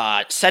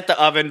set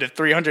the oven to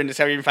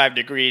 375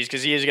 degrees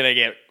because he is gonna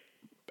get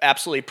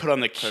absolutely put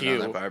on the queue.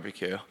 Put on the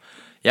barbecue.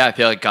 Yeah, I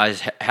feel like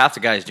half the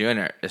guys doing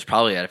it is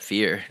probably out of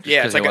fear.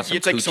 Yeah, it's like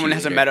someone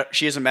has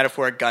she has a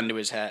metaphoric gun to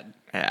his head.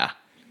 Yeah.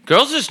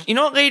 Girls just,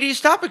 ladies,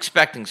 stop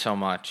expecting so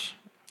much.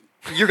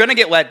 You're gonna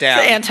get let down.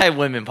 It's an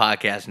anti-women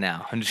podcast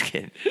now. I'm just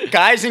kidding. It's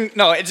guys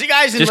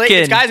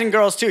and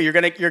girls too. You're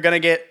gonna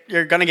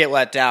get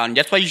let down.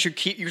 That's why you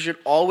should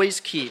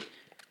always keep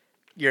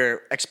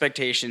your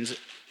expectations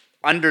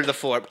under the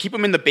floor. Keep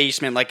them in the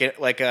basement,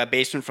 like a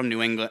basement from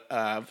New England.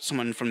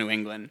 Someone from New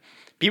England.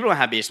 People don't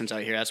have basements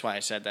out here. That's why I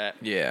said that.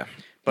 Yeah.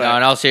 But no,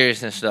 in all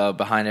seriousness, though,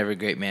 behind every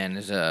great man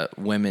is a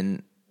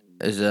woman.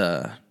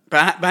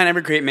 Behind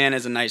every great man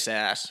is a nice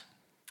ass.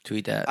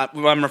 Tweet that.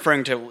 I'm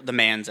referring to the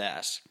man's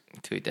ass.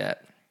 Tweet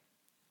that.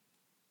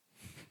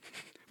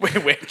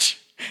 Which?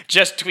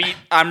 Just tweet,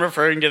 I'm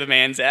referring to the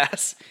man's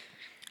ass.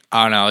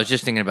 I don't know. I was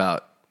just thinking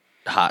about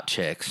hot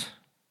chicks.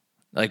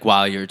 Like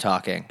while you were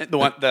talking.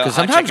 Because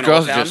sometimes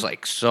girls are just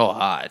like so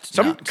hot.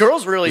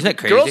 Girls really, isn't that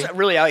crazy? Girls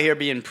really out here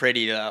being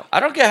pretty though. I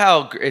don't get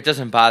how it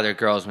doesn't bother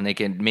girls when they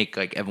can make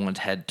like everyone's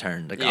head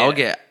turn. Like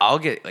yeah. I'll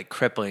get like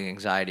crippling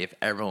anxiety if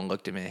everyone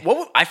looked at me. What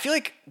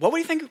would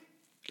you think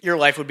your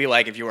life would be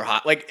like if you were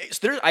hot? Like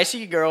I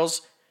see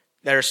girls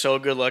that are so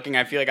good looking.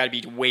 I feel like I'd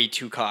be way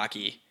too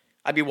cocky.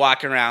 I'd be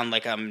walking around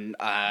like I'm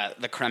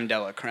the creme de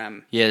la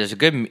creme. Yeah, there's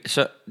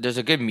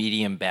a good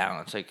medium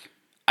balance. Like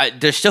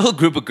There's still a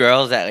group of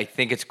girls that like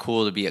think it's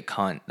cool to be a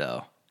cunt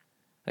though.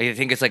 Like I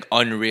think it's like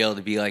unreal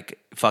to be like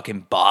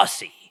fucking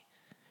bossy.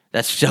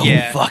 That's so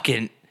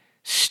fucking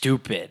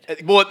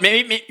stupid. Well,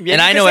 maybe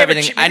and I know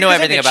everything. I know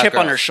everything about chip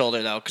girls. on her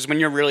shoulder though, because when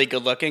you're really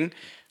good looking,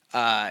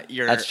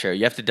 That's true.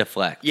 You have to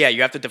deflect. Yeah,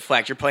 you have to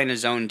deflect. You're playing a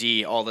zone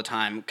D all the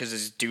time because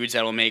there's dudes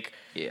that'll make.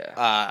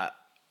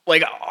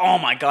 Like, oh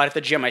my god, at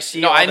the gym I see.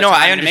 No, I know.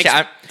 I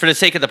understand. For the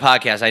sake of the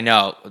podcast, I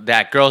know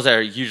that girls that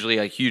are usually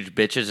like huge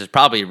bitches is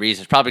probably a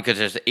reason. It's probably because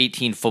there's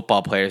 18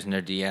 football players in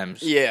their DMs.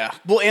 Yeah.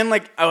 Well, and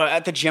like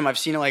at the gym, I've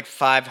seen it like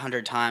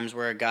 500 times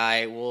where a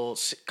guy will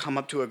come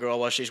up to a girl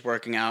while she's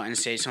working out and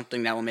say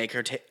something that will make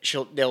her.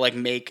 They'll like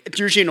make. It's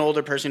usually an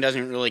older person who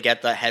doesn't really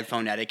get the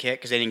headphone etiquette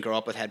because they didn't grow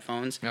up with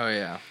headphones. Oh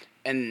yeah.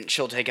 And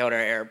she'll take out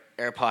her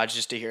AirPods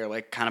just to hear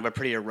like kind of a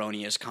pretty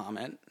erroneous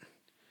comment.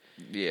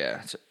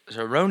 Yeah, it's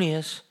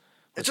erroneous.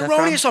 It's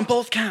erroneous on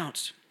both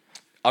counts.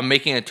 I'm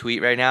making a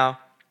tweet right now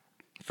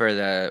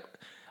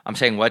I'm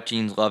saying What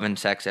Jeans Love and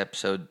Sex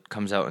episode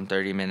comes out in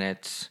 30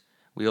 minutes.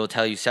 We will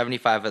tell you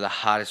 75 of the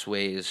hottest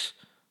ways,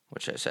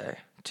 what should I say,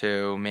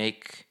 to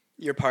make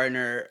your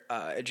partner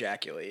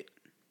ejaculate.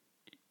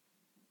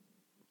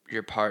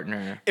 Your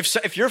partner.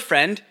 If your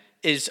friend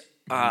is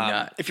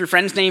if your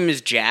friend's name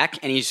is Jack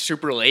and he's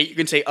super late, you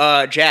can say,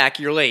 Jack,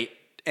 you're late.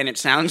 And it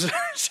sounds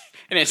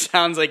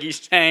like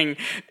he's saying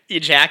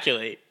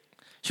ejaculate.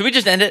 Should we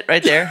just end it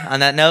right there on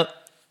that note?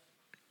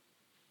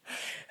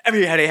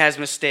 Everybody has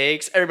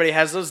mistakes. Everybody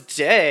has those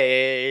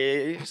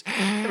days.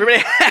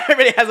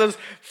 Everybody has those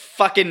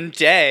fucking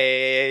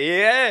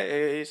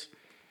days.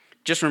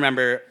 Just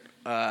remember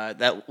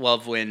that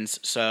love wins.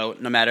 So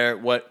no matter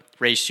what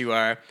race you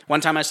are. One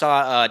time I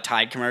saw a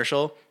Tide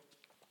commercial,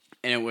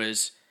 and it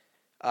was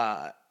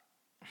a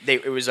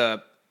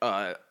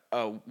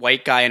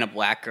white guy and a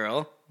black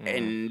girl,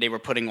 and they were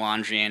putting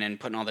laundry in and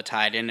putting all the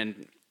Tide in,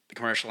 and the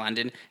commercial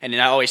ended. And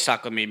that always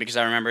stuck with me because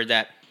I remembered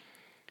that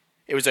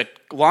it was a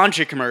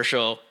laundry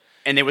commercial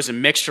and there was a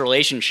mixed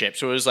relationship.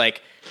 So it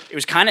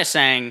was kind of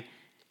saying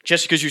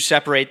just because you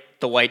separate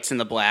the whites and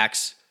the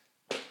blacks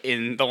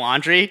in the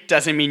laundry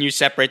doesn't mean you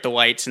separate the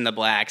whites and the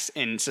blacks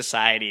in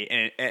society.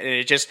 And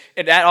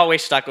that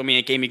always stuck with me.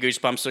 It gave me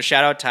goosebumps. So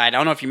shout out Tide. I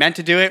don't know if you meant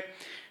to do it,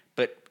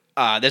 but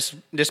this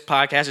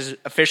podcast is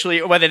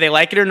officially, whether they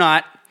like it or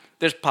not,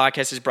 this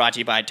podcast is brought to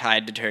you by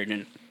Tide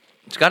Detergent.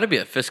 It's got to be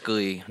a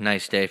fiscally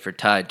nice day for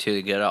Tide, too,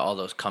 to get out all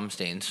those cum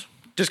stains.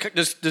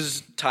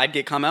 Does Tide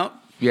get cum out?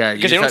 Yeah.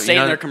 Because they don't say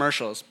in their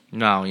commercials.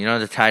 No, you know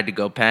the Tide to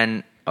Go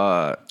pen?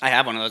 I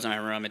have one of those in my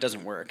room. It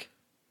doesn't work.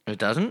 It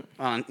doesn't?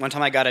 One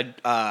time I got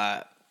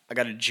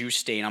a juice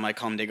stain on my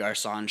Comme des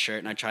Garçons shirt,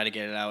 and I tried to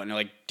get it out, and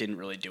it didn't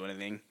really do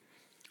anything.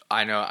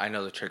 I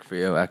know the trick for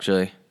you,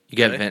 actually. You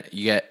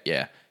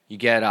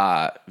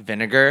get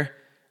vinegar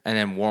and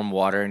then warm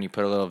water, and you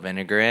put a little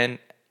vinegar in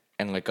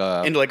and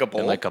into like a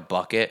bowl, like a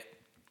bucket.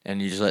 And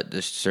you just let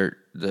the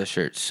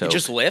shirt soak. It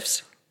just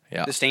lifts?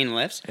 Yeah. The stain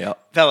lifts? Yeah.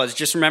 Fellas,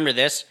 just remember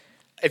this.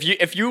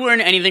 If you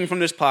learn anything from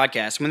this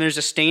podcast, when there's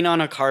a stain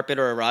on a carpet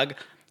or a rug,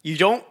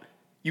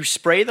 you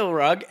spray the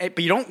rug, but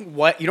you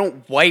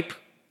don't wipe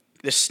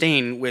the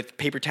stain with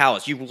paper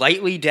towels. You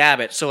lightly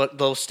dab it so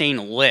the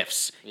stain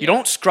lifts. Yeah. You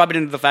don't scrub it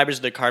into the fibers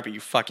of the carpet, you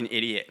fucking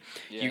idiot.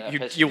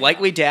 Yeah, you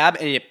lightly dab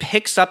and it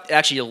picks up,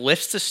 actually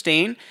lifts the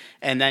stain,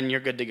 and then you're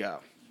good to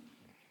go.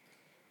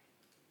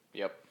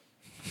 Yep.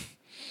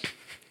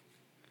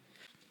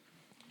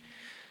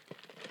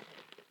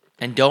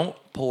 And don't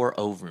pour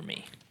over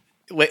me.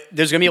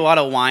 There's going to be a lot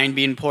of wine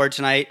being poured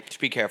tonight. Just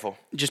be careful.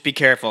 Just be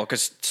careful,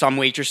 because some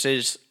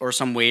waitresses or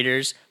some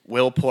waiters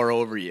will pour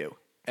over you.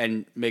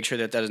 And make sure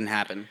that doesn't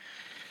happen.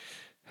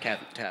 Can't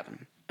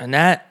happen. And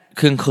that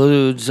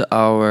concludes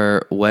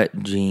our Wet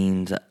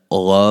Jeans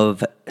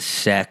Love,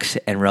 Sex,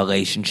 and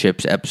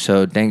Relationships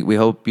episode. We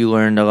hope you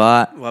learned a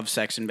lot. Love,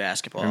 sex, and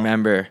basketball.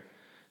 Remember,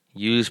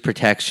 use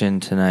protection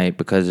tonight,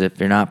 because if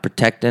you're not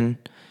protecting...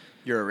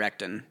 You're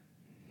erecting.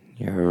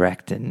 You're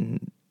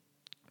erecting.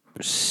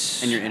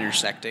 And you're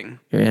intersecting.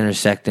 You're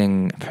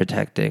intersecting,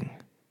 protecting.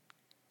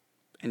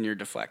 And you're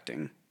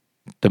deflecting.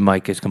 The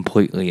mic is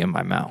completely in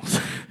my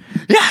mouth.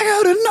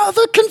 I got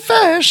another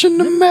confession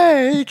to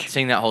make.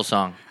 Sing that whole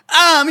song.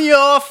 I'm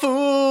your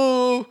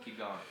fool. Keep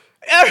going.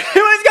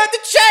 Everyone's got the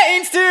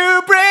chains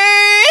to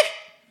break.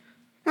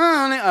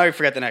 Oh, I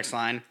forgot the next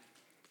line.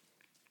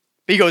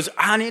 He goes,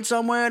 I need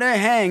somewhere to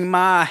hang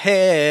my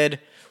head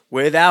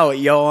without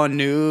your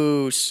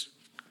noose.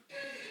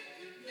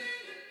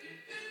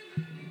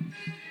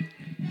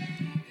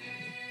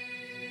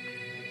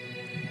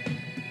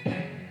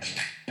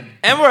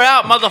 And we're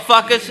out,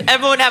 motherfuckers.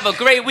 Everyone have a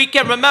great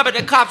weekend. Remember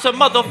to cop some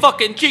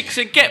motherfucking cheeks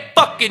and get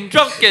fucking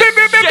drunk as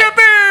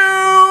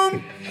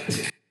shit.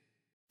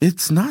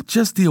 It's not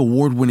just the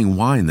award-winning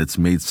wine that's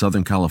made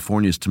Southern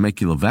California's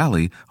Temecula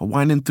Valley a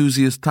wine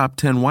enthusiast's top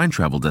 10 wine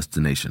travel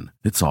destination.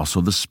 It's also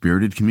the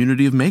spirited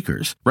community of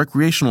makers,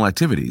 recreational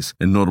activities,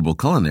 and notable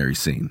culinary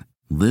scene.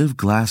 Live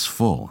glass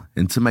full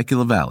in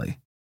Temecula Valley.